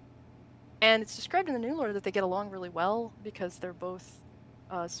 And it's described in the new lore that they get along really well because they're both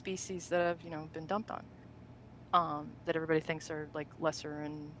species that have been dumped on, that everybody thinks are like lesser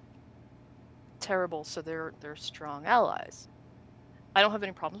and terrible, so they're strong allies. I don't have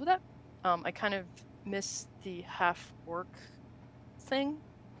any problems with that. I kind of miss the half orc thing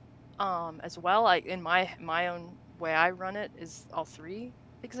as well. In my own way I run it is all three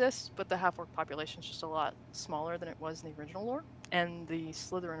exist, but the half orc population is just a lot smaller than it was in the original lore. And the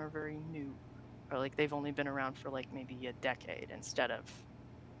Slytherin are very new, or like they've only been around for like maybe a decade instead of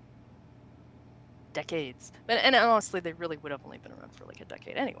decades. And honestly, they really would have only been around for like a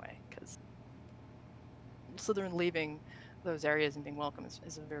decade anyway, because Slytherin leaving those areas and being welcome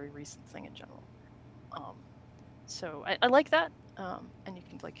is a very recent thing in general. So I like that. And you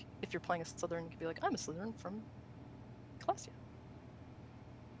can, like, if you're playing a Slytherin, you can be like, I'm a Slytherin from Calastia.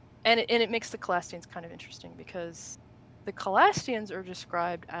 And it makes the Calastians kind of interesting because the Calastians are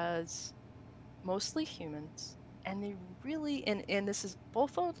described as mostly humans, and they really, and this is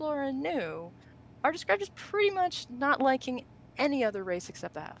both old lore and new, are described as pretty much not liking any other race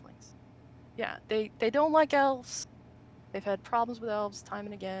except the halflings. Yeah, they don't like elves. They've had problems with elves time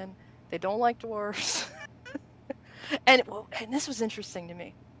and again. They don't like dwarves. and this was interesting to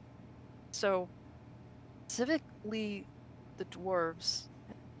me. So, specifically, the dwarves.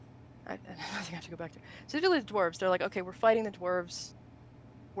 I think I have to go back to. Specifically, the dwarves. They're like, okay, we're fighting the dwarves.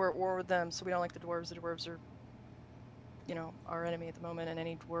 We're at war with them, so we don't like the dwarves. The dwarves are, our enemy at the moment, and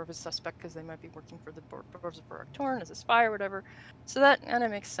any dwarf is suspect because they might be working for the dwarves of Barak-Torn as a spy or whatever. So that kind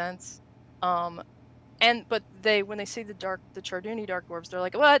of makes sense. But when they see the Charduni dark dwarves, they're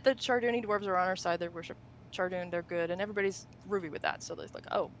like, what? The Charduni dwarves are on our side. They worship Chardun. They're good, and everybody's groovy with that. So they're like,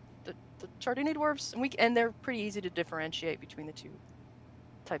 oh, the Charduni dwarves, and they're pretty easy to differentiate between the two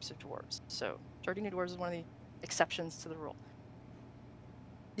types of dwarves. So Charduni dwarves is one of the exceptions to the rule.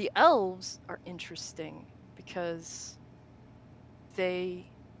 The elves are interesting because they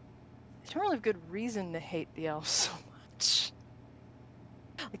don't really have good reason to hate the elves so much.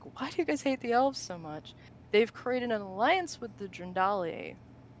 Like, why do you guys hate the elves so much? They've created an alliance with the Drundali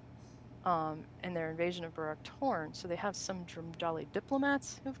in their invasion of Barak-Torn. So they have some Drundali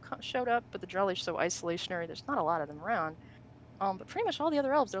diplomats who've showed up, but the Drundali are so isolationary, there's not a lot of them around. But pretty much all the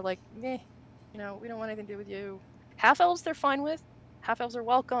other elves, they're like, meh, we don't want anything to do with you. Half-elves they're fine with. Half-elves are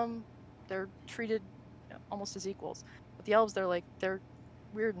welcome. They're treated almost as equals. But the elves, they're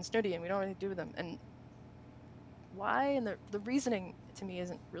weird and snooty, and we don't have anything to do with them. And why? And the reasoning to me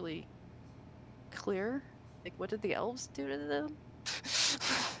isn't really clear. Like, what did the elves do to them?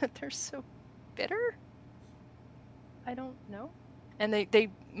 That they're so bitter? I don't know. And they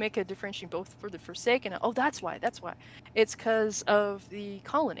make a differentiation both for the Forsaken. Oh, that's why. It's because of the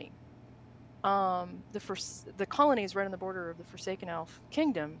colony. The colony is right on the border of the Forsaken Elf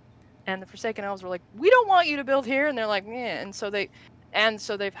Kingdom, and the Forsaken Elves were like, we don't want you to build here, and they're like, yeah, and so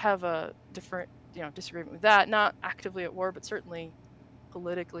they have a different disagreement with that, not actively at war, but certainly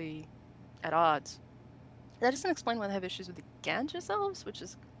politically at odds. That doesn't explain why they have issues with the Ganges Elves, which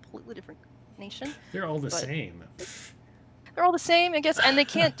is a completely different nation. They're all the same. They're all the same, I guess, and they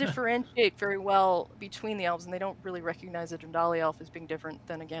can't differentiate very well between the elves, and they don't really recognize a Drundali elf as being different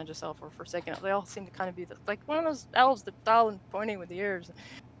than a Ganges elf or Forsaken elf. They all seem to kind of be like one of those elves that's tall and pointy with the ears,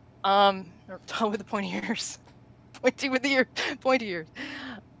 or tall with the pointy ears, pointy with the pointy ears.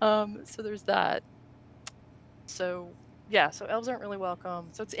 So there's that. So yeah, so elves aren't really welcome.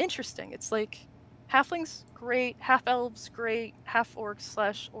 So it's interesting. It's like halflings great, half elves great, half orcs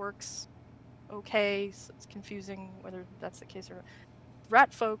 / orcs okay. So it's confusing whether that's the case or not.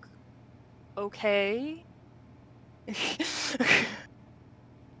 Rat folk okay.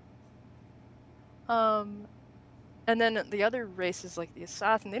 And then the other races like the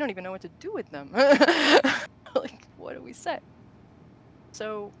Asath, and they don't even know what to do with them. Like, what do we say?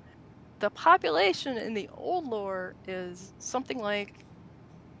 So the population in the old lore is something like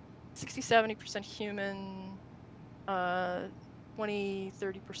 60-70% human, 1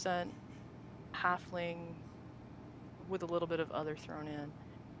 20-30% halfling with a little bit of other thrown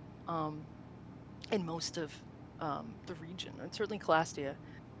in most of the region, and certainly Calastia,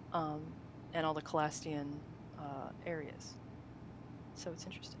 and all the Calastian areas. So it's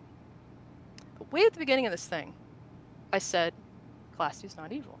interesting. But way at the beginning of this thing, I said Calastia is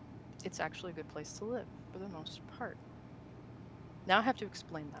not evil. It's actually a good place to live for the most part. Now I have to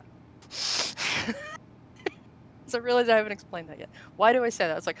explain that. So I realized I haven't explained that yet. Why do I say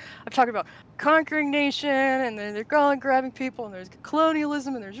that? It's like, I'm talking about conquering nation, and they're grabbing people, and there's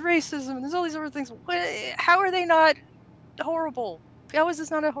colonialism, and there's racism, and there's all these other things. How are they not horrible? How is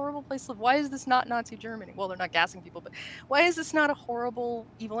this not a horrible place to live? Why is this not Nazi Germany? Well, they're not gassing people, but why is this not a horrible,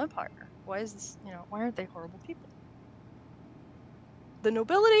 evil empire? Why is this, why aren't they horrible people? The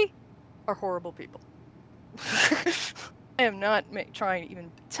nobility are horrible people. I am not trying to even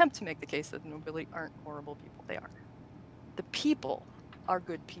attempt to make the case that the nobility aren't horrible people. They are. The people are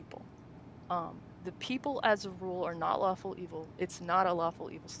good people. The people, as a rule, are not lawful evil. It's not a lawful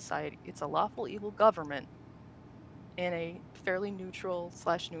evil society. It's a lawful evil government in a fairly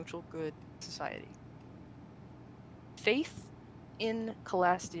neutral/neutral good society. Faith in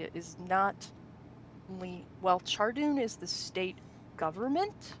Calastia is not only, while Chardoon is the state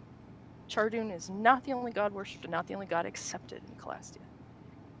government, Chardoon is not the only god worshipped and not the only god accepted in Calastia.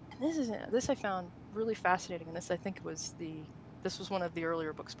 And this I found really fascinating, and this I think was one of the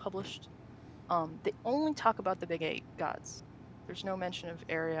earlier books published. They only talk about the big 8 gods. There's no mention of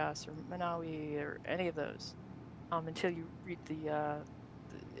Arias or Manawi or any of those until you read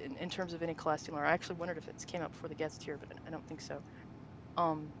in terms of any Calastian lore. I actually wondered if it came up before the Gazetteer, but I don't think so.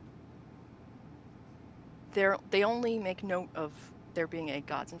 They only make note of there being 8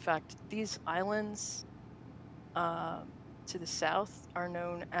 gods. In fact, these islands to the south are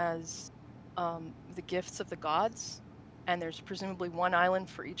known as the gifts of the gods, and there's presumably one island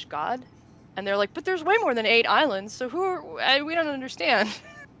for each god. And they're like, but there's way more than 8 islands, so we don't understand.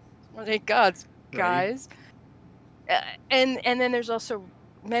 More than 8 gods, guys. Right. And then there's also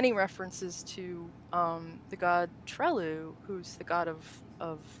many references to the god Trelu, who's the god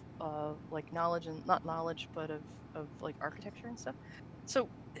of like knowledge, and not knowledge, but of like architecture and stuff. So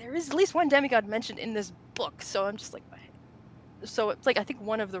there is at least one demigod mentioned in this book. So I'm just like, so it's like, I think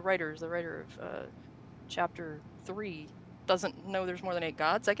one of the writer of chapter 3 doesn't know there's more than 8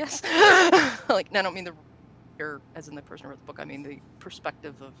 gods, I guess. Like, I don't mean the writer as in the person who wrote the book. I mean the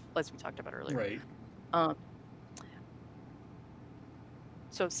perspective of, as we talked about earlier. Right.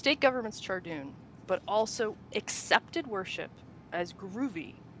 So state government's Chardoon, but also accepted worship as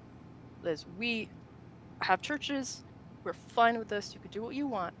groovy. As we have churches, we're fine with this. You could do what you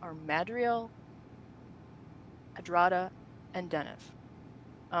want. Are Madriel, Hadrada, and Denев.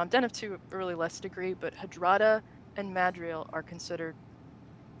 Denев to a really less degree, but Hadrada and Madriel are considered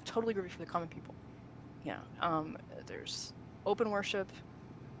totally groovy for the common people. Yeah. There's open worship.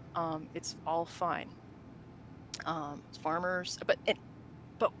 It's all fine. It's farmers,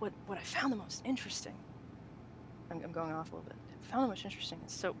 but what I found the most interesting, I'm going off a little bit. I found the most interesting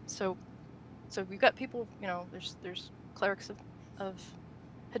is so we've got people, there's clerics of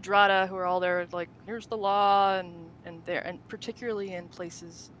Hadrada who are all there like, here's the law, and particularly in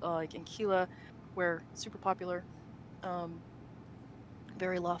places like in Kila, where it's super popular,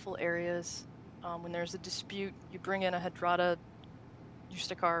 very lawful areas. When there's a dispute, you bring in a Hadrada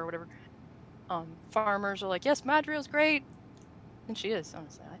Justakar or whatever. Farmers are like, yes, Madriel's great. And she is,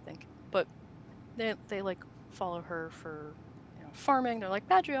 honestly, I think. But they like follow her for farming. They're like,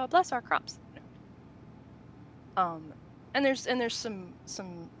 Madriel, bless our crops. And there's some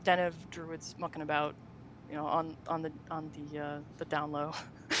Denев druids mucking about, on the down low.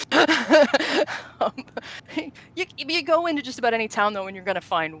 You go into just about any town though, and you're gonna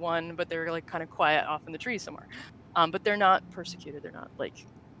find one, but they're like kind of quiet off in the trees somewhere. But they're not persecuted. They're not like,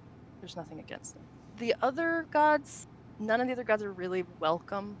 there's nothing against them. The other gods, none of the other gods are really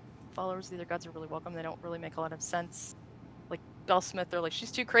welcome. Followers of the other gods are really welcome. They don't really make a lot of sense. Like Belsmith, they're like,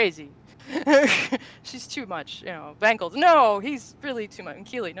 she's too crazy. She's too much. Bangles, no, he's really too much. And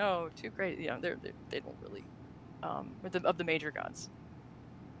Keeley, no, too crazy. They don't really, of the major gods.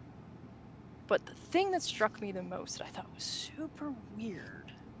 But the thing that struck me the most, that I thought was super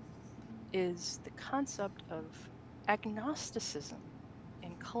weird, is the concept of agnosticism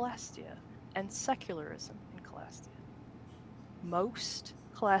in Calastia and secularism in Calastia. Most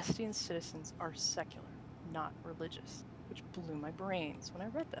Calastian citizens are secular, not religious, which blew my brains when I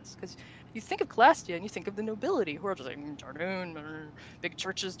read this. Because you think of Calastia and you think of the nobility, who are just like, Chardoon, big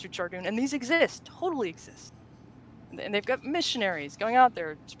churches to Chardoon, and these exist, totally exist. And they've got missionaries going out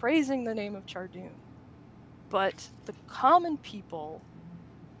there praising the name of Chardoon. But the common people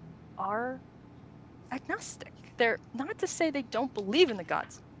are agnostic. They're not to say they don't believe in the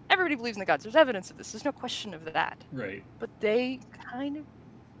gods. Everybody believes in the gods. There's evidence of this. There's no question of that. Right. But they kind of,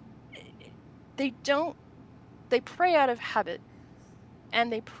 they pray out of habit,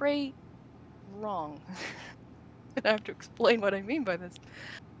 and they pray wrong. And I have to explain what I mean by this.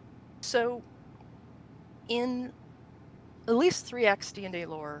 So, in at least 3x D&D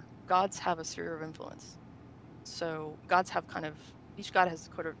lore, gods have a sphere of influence. So gods have kind of, each god has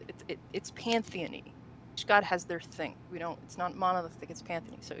sort of, it's pantheon-y. Each god has their thing. It's not monolithic, it's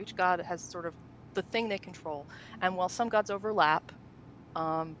pantheon-y. So each god has sort of the thing they control. And while some gods overlap,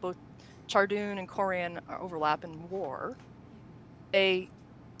 both Chardoon and Corian overlap in war, they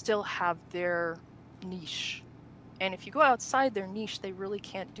still have their niche. And if you go outside their niche, they really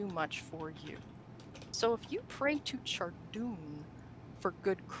can't do much for you. So if you pray to Chardoon for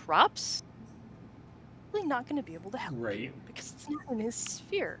good crops, you're really not going to be able to help you because it's not in his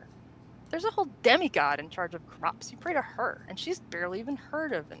sphere. There's a whole demigod in charge of crops. You pray to her, and she's barely even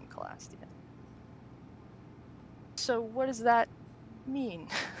heard of in Calastia. So what does that mean?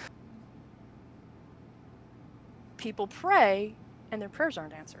 People pray, and their prayers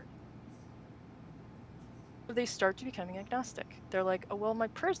aren't answered. So they start to becoming agnostic. They're like, oh, well, my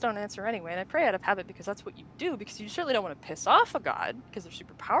prayers don't answer anyway, and I pray out of habit because that's what you do, because you certainly don't want to piss off a god, because they're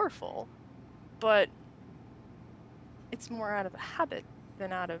super powerful, but it's more out of a habit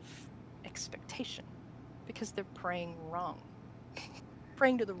than out of expectation, because they're praying wrong.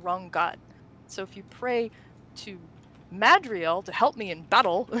 Praying to the wrong god. So if you pray to Madriel to help me in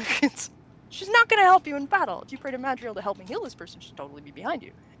battle, she's not going to help you in battle. If you pray to Madriel to help me heal this person, she'll totally be behind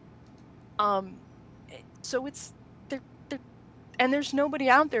you. So it's and there's nobody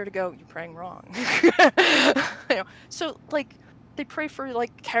out there to go, you're praying wrong. So like they pray for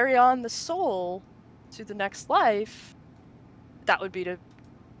like carry on the soul to the next life. That would be to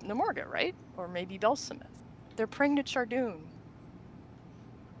Namorga, right? Or maybe Belsamith. They're praying to Chardoon.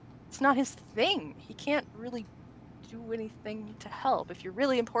 It's not his thing. He can't really do anything to help. If you're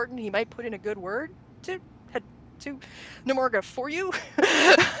really important, he might put in a good word to Namorga for you.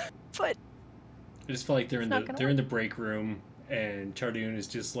 But I just feel like they're in the break room, and Chardoon is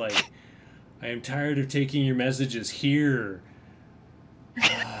just like, I am tired of taking your messages here.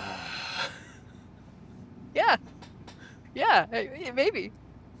 Yeah, maybe.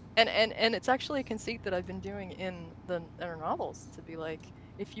 And it's actually a conceit that I've been doing in our novels, to be like,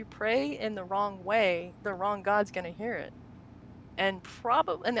 if you pray in the wrong way, the wrong god's gonna hear it. And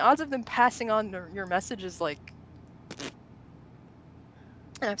the odds of them passing on your message is like,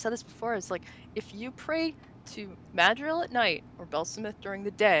 and I've said this before, is like, if you pray to Madriel at night or Belsamith during the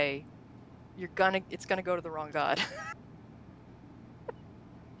day, it's gonna go to the wrong god.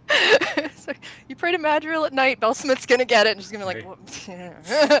 So you pray to Madriel at night, Belsamith's gonna get it, and she's gonna be like,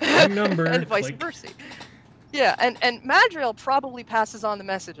 wrong number, and vice versa. Yeah, and Madriel probably passes on the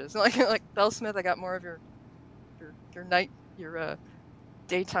messages. Like Belsamith, I got more of your night, your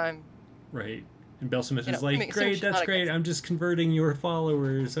daytime. Right. And Belsamith is like, great, that's great. I'm just converting your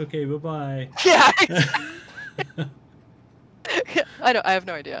followers. Okay, bye-bye. Yeah. I know. I have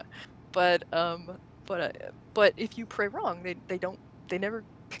no idea, but if you pray wrong, they never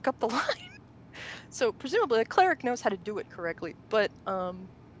pick up the line. So presumably a cleric knows how to do it correctly, but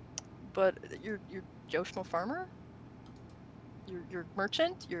your Joe Schmo farmer, your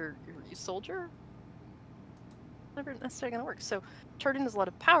merchant, your soldier, never necessarily gonna work. So Chardoon has a lot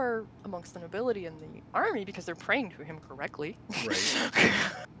of power amongst the nobility and the army because they're praying to him correctly. Right.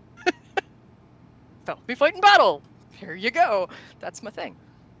 Help me fight in battle. Here you go. That's my thing,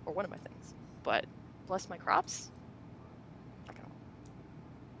 or one of my things. But bless my crops.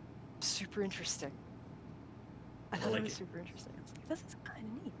 Super interesting. I thought it was super interesting. I was like, this is kind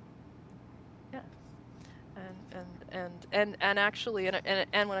of neat. Yeah. And actually,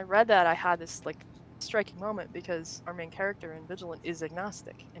 and when I read that, I had this like striking moment, because our main character in Vigilant is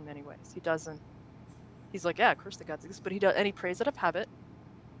agnostic in many ways. He's like, yeah, of course the gods exist, but he prays out of habit.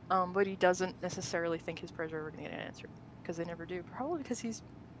 But he doesn't necessarily think his prayers are ever going to get answered, because they never do. Probably because he's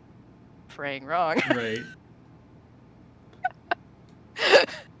praying wrong. Right.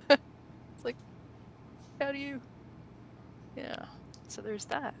 It's like, how do you? Yeah. So there's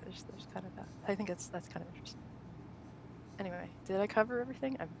that. There's kind of that. I think that's kind of interesting. Anyway, did I cover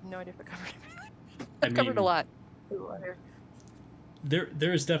everything? I have no idea if I covered everything. I've covered a lot.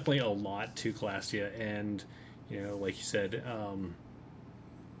 There is definitely a lot to Calastia, and like you said,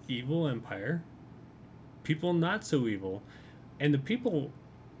 evil empire, people not so evil, and the people,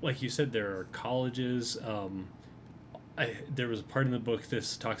 like you said, there are colleges. there was a part in the book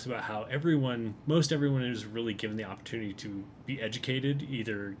this talks about how most everyone is really given the opportunity to be educated,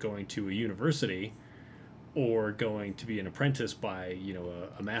 either going to a university or going to be an apprentice by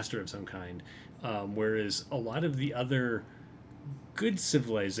a master of some kind. Whereas a lot of the other good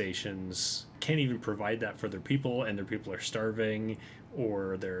civilizations can't even provide that for their people, and their people are starving,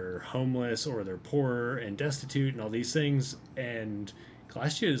 or they're homeless, or they're poor and destitute, and all these things. And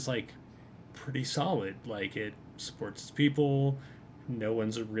Calastia is like pretty solid. Like it supports its people. No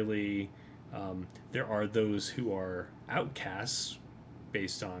one's really. There are those who are outcasts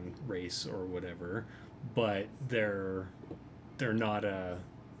based on race or whatever, but they're not a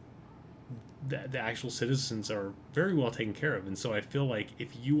the actual citizens are very well taken care of. And so I feel like if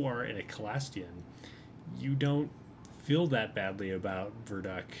you are in a Calastian, you don't feel that badly about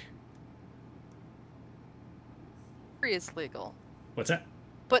Verduk. Slavery is legal. What's that?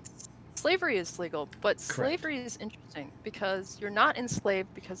 But slavery is legal. But Correct. slavery is interesting because you're not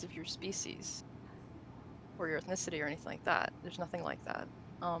enslaved because of your species or your ethnicity or anything like that. There's nothing like that.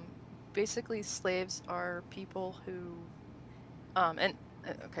 Basically, slaves are people who,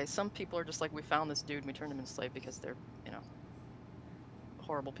 okay, some people are just like, we found this dude and we turned him into slave because they're,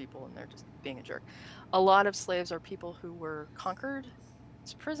 horrible people and they're just being a jerk. A lot of slaves are people who were conquered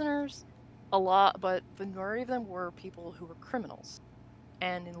as prisoners. But the majority of them were people who were criminals.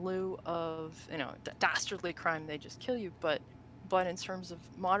 And in lieu of, dastardly crime, they just kill you. But in terms of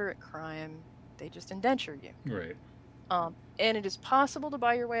moderate crime, they just indenture you. Right. And it is possible to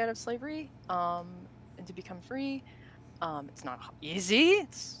buy your way out of slavery and to become free. It's not easy.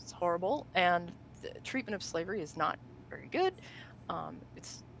 It's horrible. And the treatment of slavery is not very good. I'm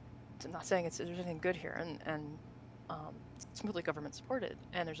not saying there's anything good here. And it's completely government supported.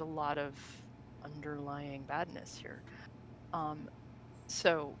 And there's a lot of underlying badness here.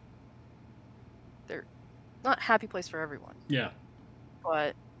 So they're not a happy place for everyone. Yeah.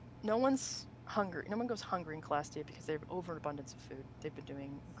 But no one's hungry. No one goes hungry in Calastia because they have overabundance of food. They've been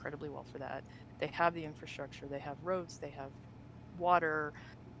doing incredibly well for that. They have the infrastructure. They have roads. They have water.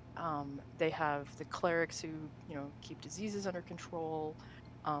 They have the clerics who, keep diseases under control.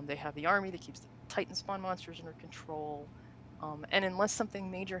 They have the army that keeps the Titan spawn monsters under control. And unless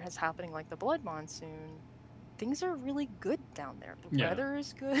something major has happening like the Blood Monsoon, things are really good down there. The weather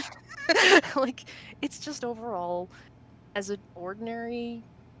is good. Like, it's just overall, as an ordinary,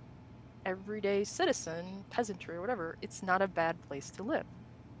 everyday citizen, peasantry or whatever, it's not a bad place to live.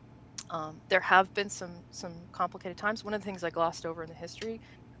 There have been some complicated times. One of the things I glossed over in the history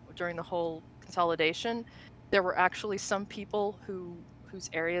during the whole consolidation, there were actually some people whose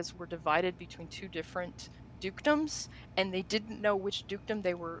areas were divided between two different dukedoms, and they didn't know which dukedom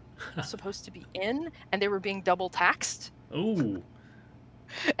they were supposed to be in, and they were being double taxed. Oh.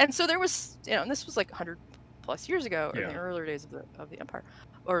 And so there was, and this was like 100 plus years ago, in the earlier days of the empire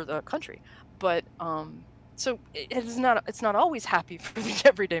or the country. But so it's not always happy for the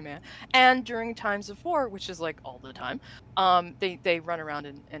everyday man. And during times of war, which is like all the time, they run around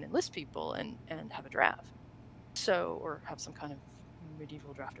and enlist people and have a draft. So, or have some kind of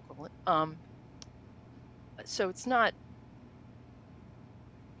medieval draft equivalent. So it's not,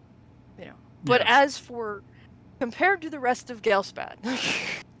 But as for compared to the rest of Galspad,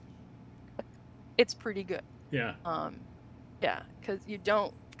 it's pretty good. Yeah. Yeah, because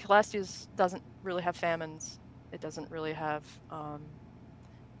Calastia doesn't really have famines. It doesn't really have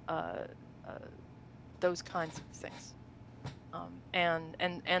those kinds of things.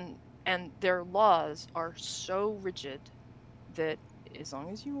 And their laws are so rigid that as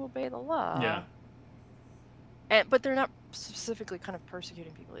long as you obey the law, but they're not specifically kind of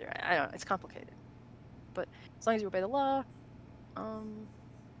persecuting people here. I don't know, it's complicated. But as long as you obey the law,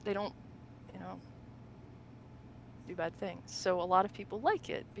 they don't, do bad things. So a lot of people like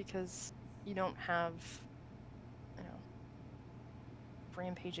it because you don't have,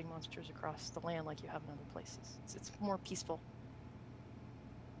 rampaging monsters across the land like you have in other places. It's more peaceful.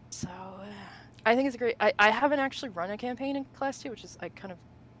 So I think it's great. I haven't actually run a campaign in Calastia, which is I kind of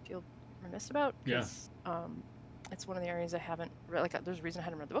feel remiss about. Because, it's one of the areas I haven't there's a reason I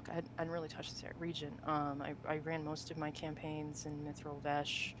hadn't read the book. I hadn't really touched this region. I ran most of my campaigns in Mithril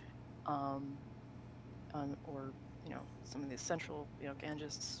Vesh, or some of the central,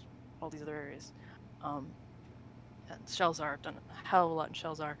 Ganges, all these other areas. And Shelzar, I've done a hell of a lot in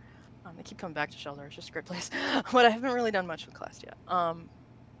Shelzar. I keep coming back to Shelzar. It's just a great place. But I haven't really done much with Calastia.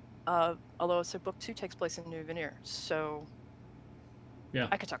 Although, so book 2 takes place in New Veneer, so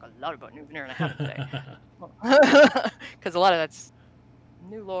I could talk a lot about New Veneer and a half today. Because a lot of that's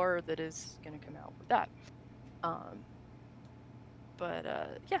new lore that is going to come out with that.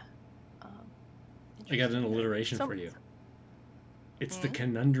 I got an alliteration for you. It's the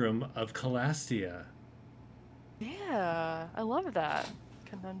conundrum of Calastia. Yeah, I love that.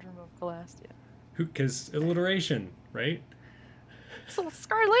 Conundrum of Calastia. Because alliteration, right? So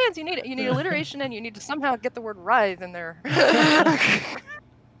Scarred Lands, you need alliteration, and you need to somehow get the word writhe in there. I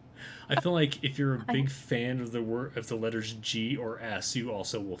feel like if you're a big fan of the letters G or S, you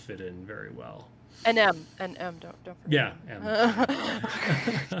also will fit in very well. And M, don't forget. Yeah, M.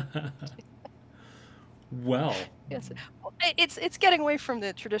 Well, yes, it's getting away from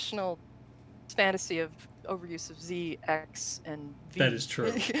the traditional fantasy of overuse of Z, X, and V. That is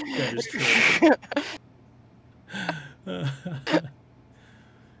true. That is true.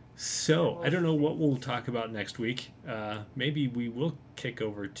 So, I don't know what we'll talk about next week. Maybe we will kick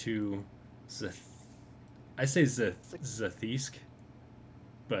over to I say Zathisk,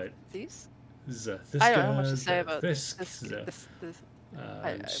 but Zathiska, I don't know much to say about this.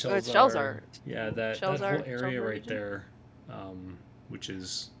 Shelzar. Yeah, that whole area right there, which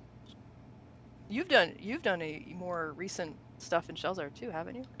is. You've done a more recent stuff in Shelzar too,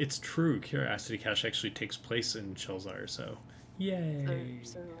 haven't you? It's true. Curiosity Cache actually takes place in Shelzar, so yay!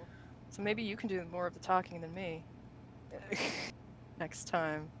 So maybe you can do more of the talking than me next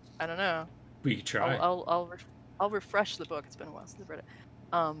time. I don't know. We could try. I'll refresh the book. It's been a while since I've read it.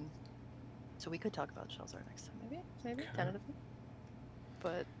 So we could talk about Shelzar next time, maybe okay. Tentatively.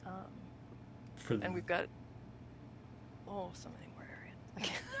 But and we've got so many more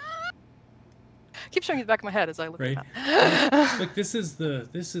areas. Keep showing you the back of my head as I look at that. Look, this is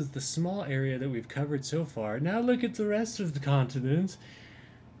the small area that we've covered so far. Now look at the rest of the continent.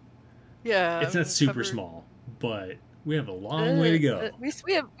 Yeah, it's not super small, but we have a long way to go. We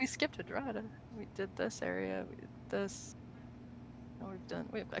skipped Hadrada. We did this area. We did this. I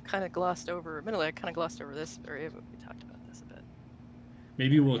kind of glossed over. Admittedly, I kind of glossed over this area, but we talked about this a bit.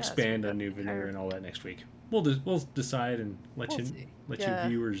 Maybe we'll expand on New Veneer and all that next week. We'll decide and let you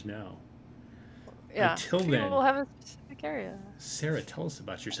viewers know. Yeah. Until then, we'll have a specific area. Sarah, tell us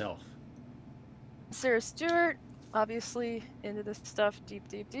about yourself. Sarah Stewart, obviously into this stuff deep.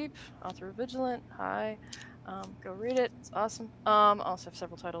 Author of Vigilant. Hi. Go read it. It's awesome. Also have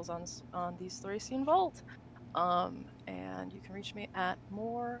several titles on the Thracian Vault. And you can reach me at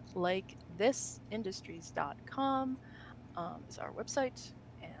morelikethisindustries.com is our website.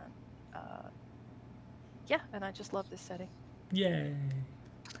 And and I just love this setting. Yay.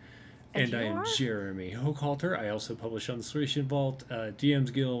 And I am Jeremy Hochhalter. I also publish on the Thracian Vault, DM's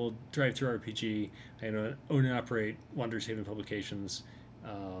Guild, Drive Through RPG. I own and operate Wanderers Haven Publications.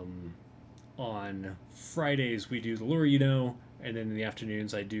 On Fridays, we do The Lore You Know, and then in the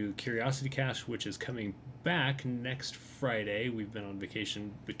afternoons, I do Curiosity Cache, which is coming back next Friday. We've been on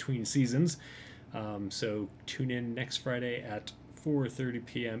vacation between seasons, so tune in next Friday at 4:30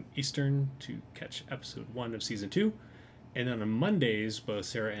 p.m. Eastern to catch episode 1 of season 2. And then on Mondays, both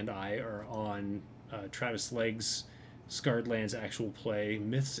Sarah and I are on Travis Legg's Scarred Lands actual play,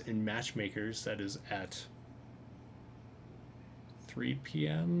 Myths and Matchmakers. That is at 3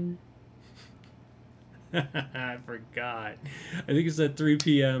 p.m. I forgot. I think it's at 3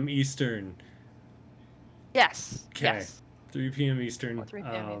 p.m. Eastern. Yes. Okay. Yes. 3 p.m. Eastern. 3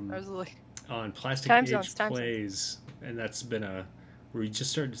 p.m. I was like, on Plastic Age Plays. And that's been we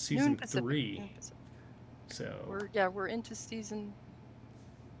just started season 3. So we're into season,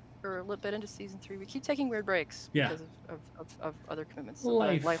 or a little bit into season 3. We keep taking weird breaks because of other commitments.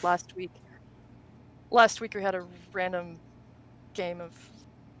 Like last week we had a random game of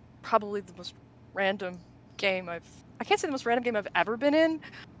probably the most random game I can't say the most random game I've ever been in,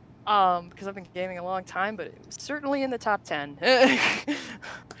 because I've been gaming a long time, but it was certainly in the top 10. It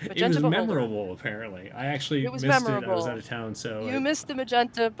was memorable, apparently. I actually missed memorable. It. I was out of town, so... You missed the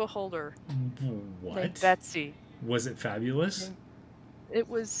Magenta Beholder. What? Named Betsy. Was it fabulous? It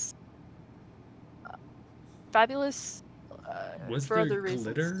was fabulous was for there other reasons.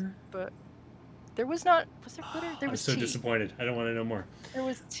 Glitter? But there was not... Was there glitter? There was tea. I'm so disappointed. I don't want to know more. There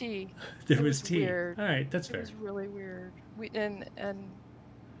was tea. There was tea. Weird. All right, that's fair. It was really weird. And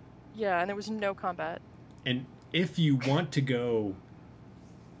there was no combat. And if you want to go...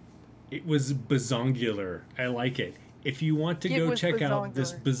 It was bazongular. I like it. If you want to go check out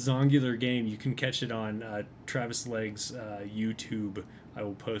this bazongular game, you can catch it on Travis Legg's YouTube. I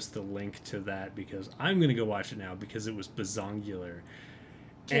will post the link to that because I'm going to go watch it now because it was bazongular.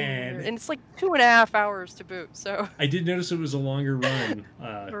 And it's like 2.5 hours to boot. So I did notice it was a longer run.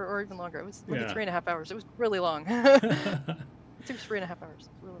 or even longer. It was like 3.5 hours. It was really long. It took 3.5 hours.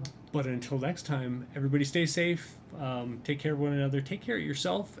 Really long. But until next time, everybody stay safe. Take care of one another. Take care of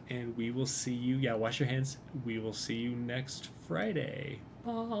yourself. And we will see you. Yeah, wash your hands. We will see you next Friday.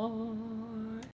 Bye.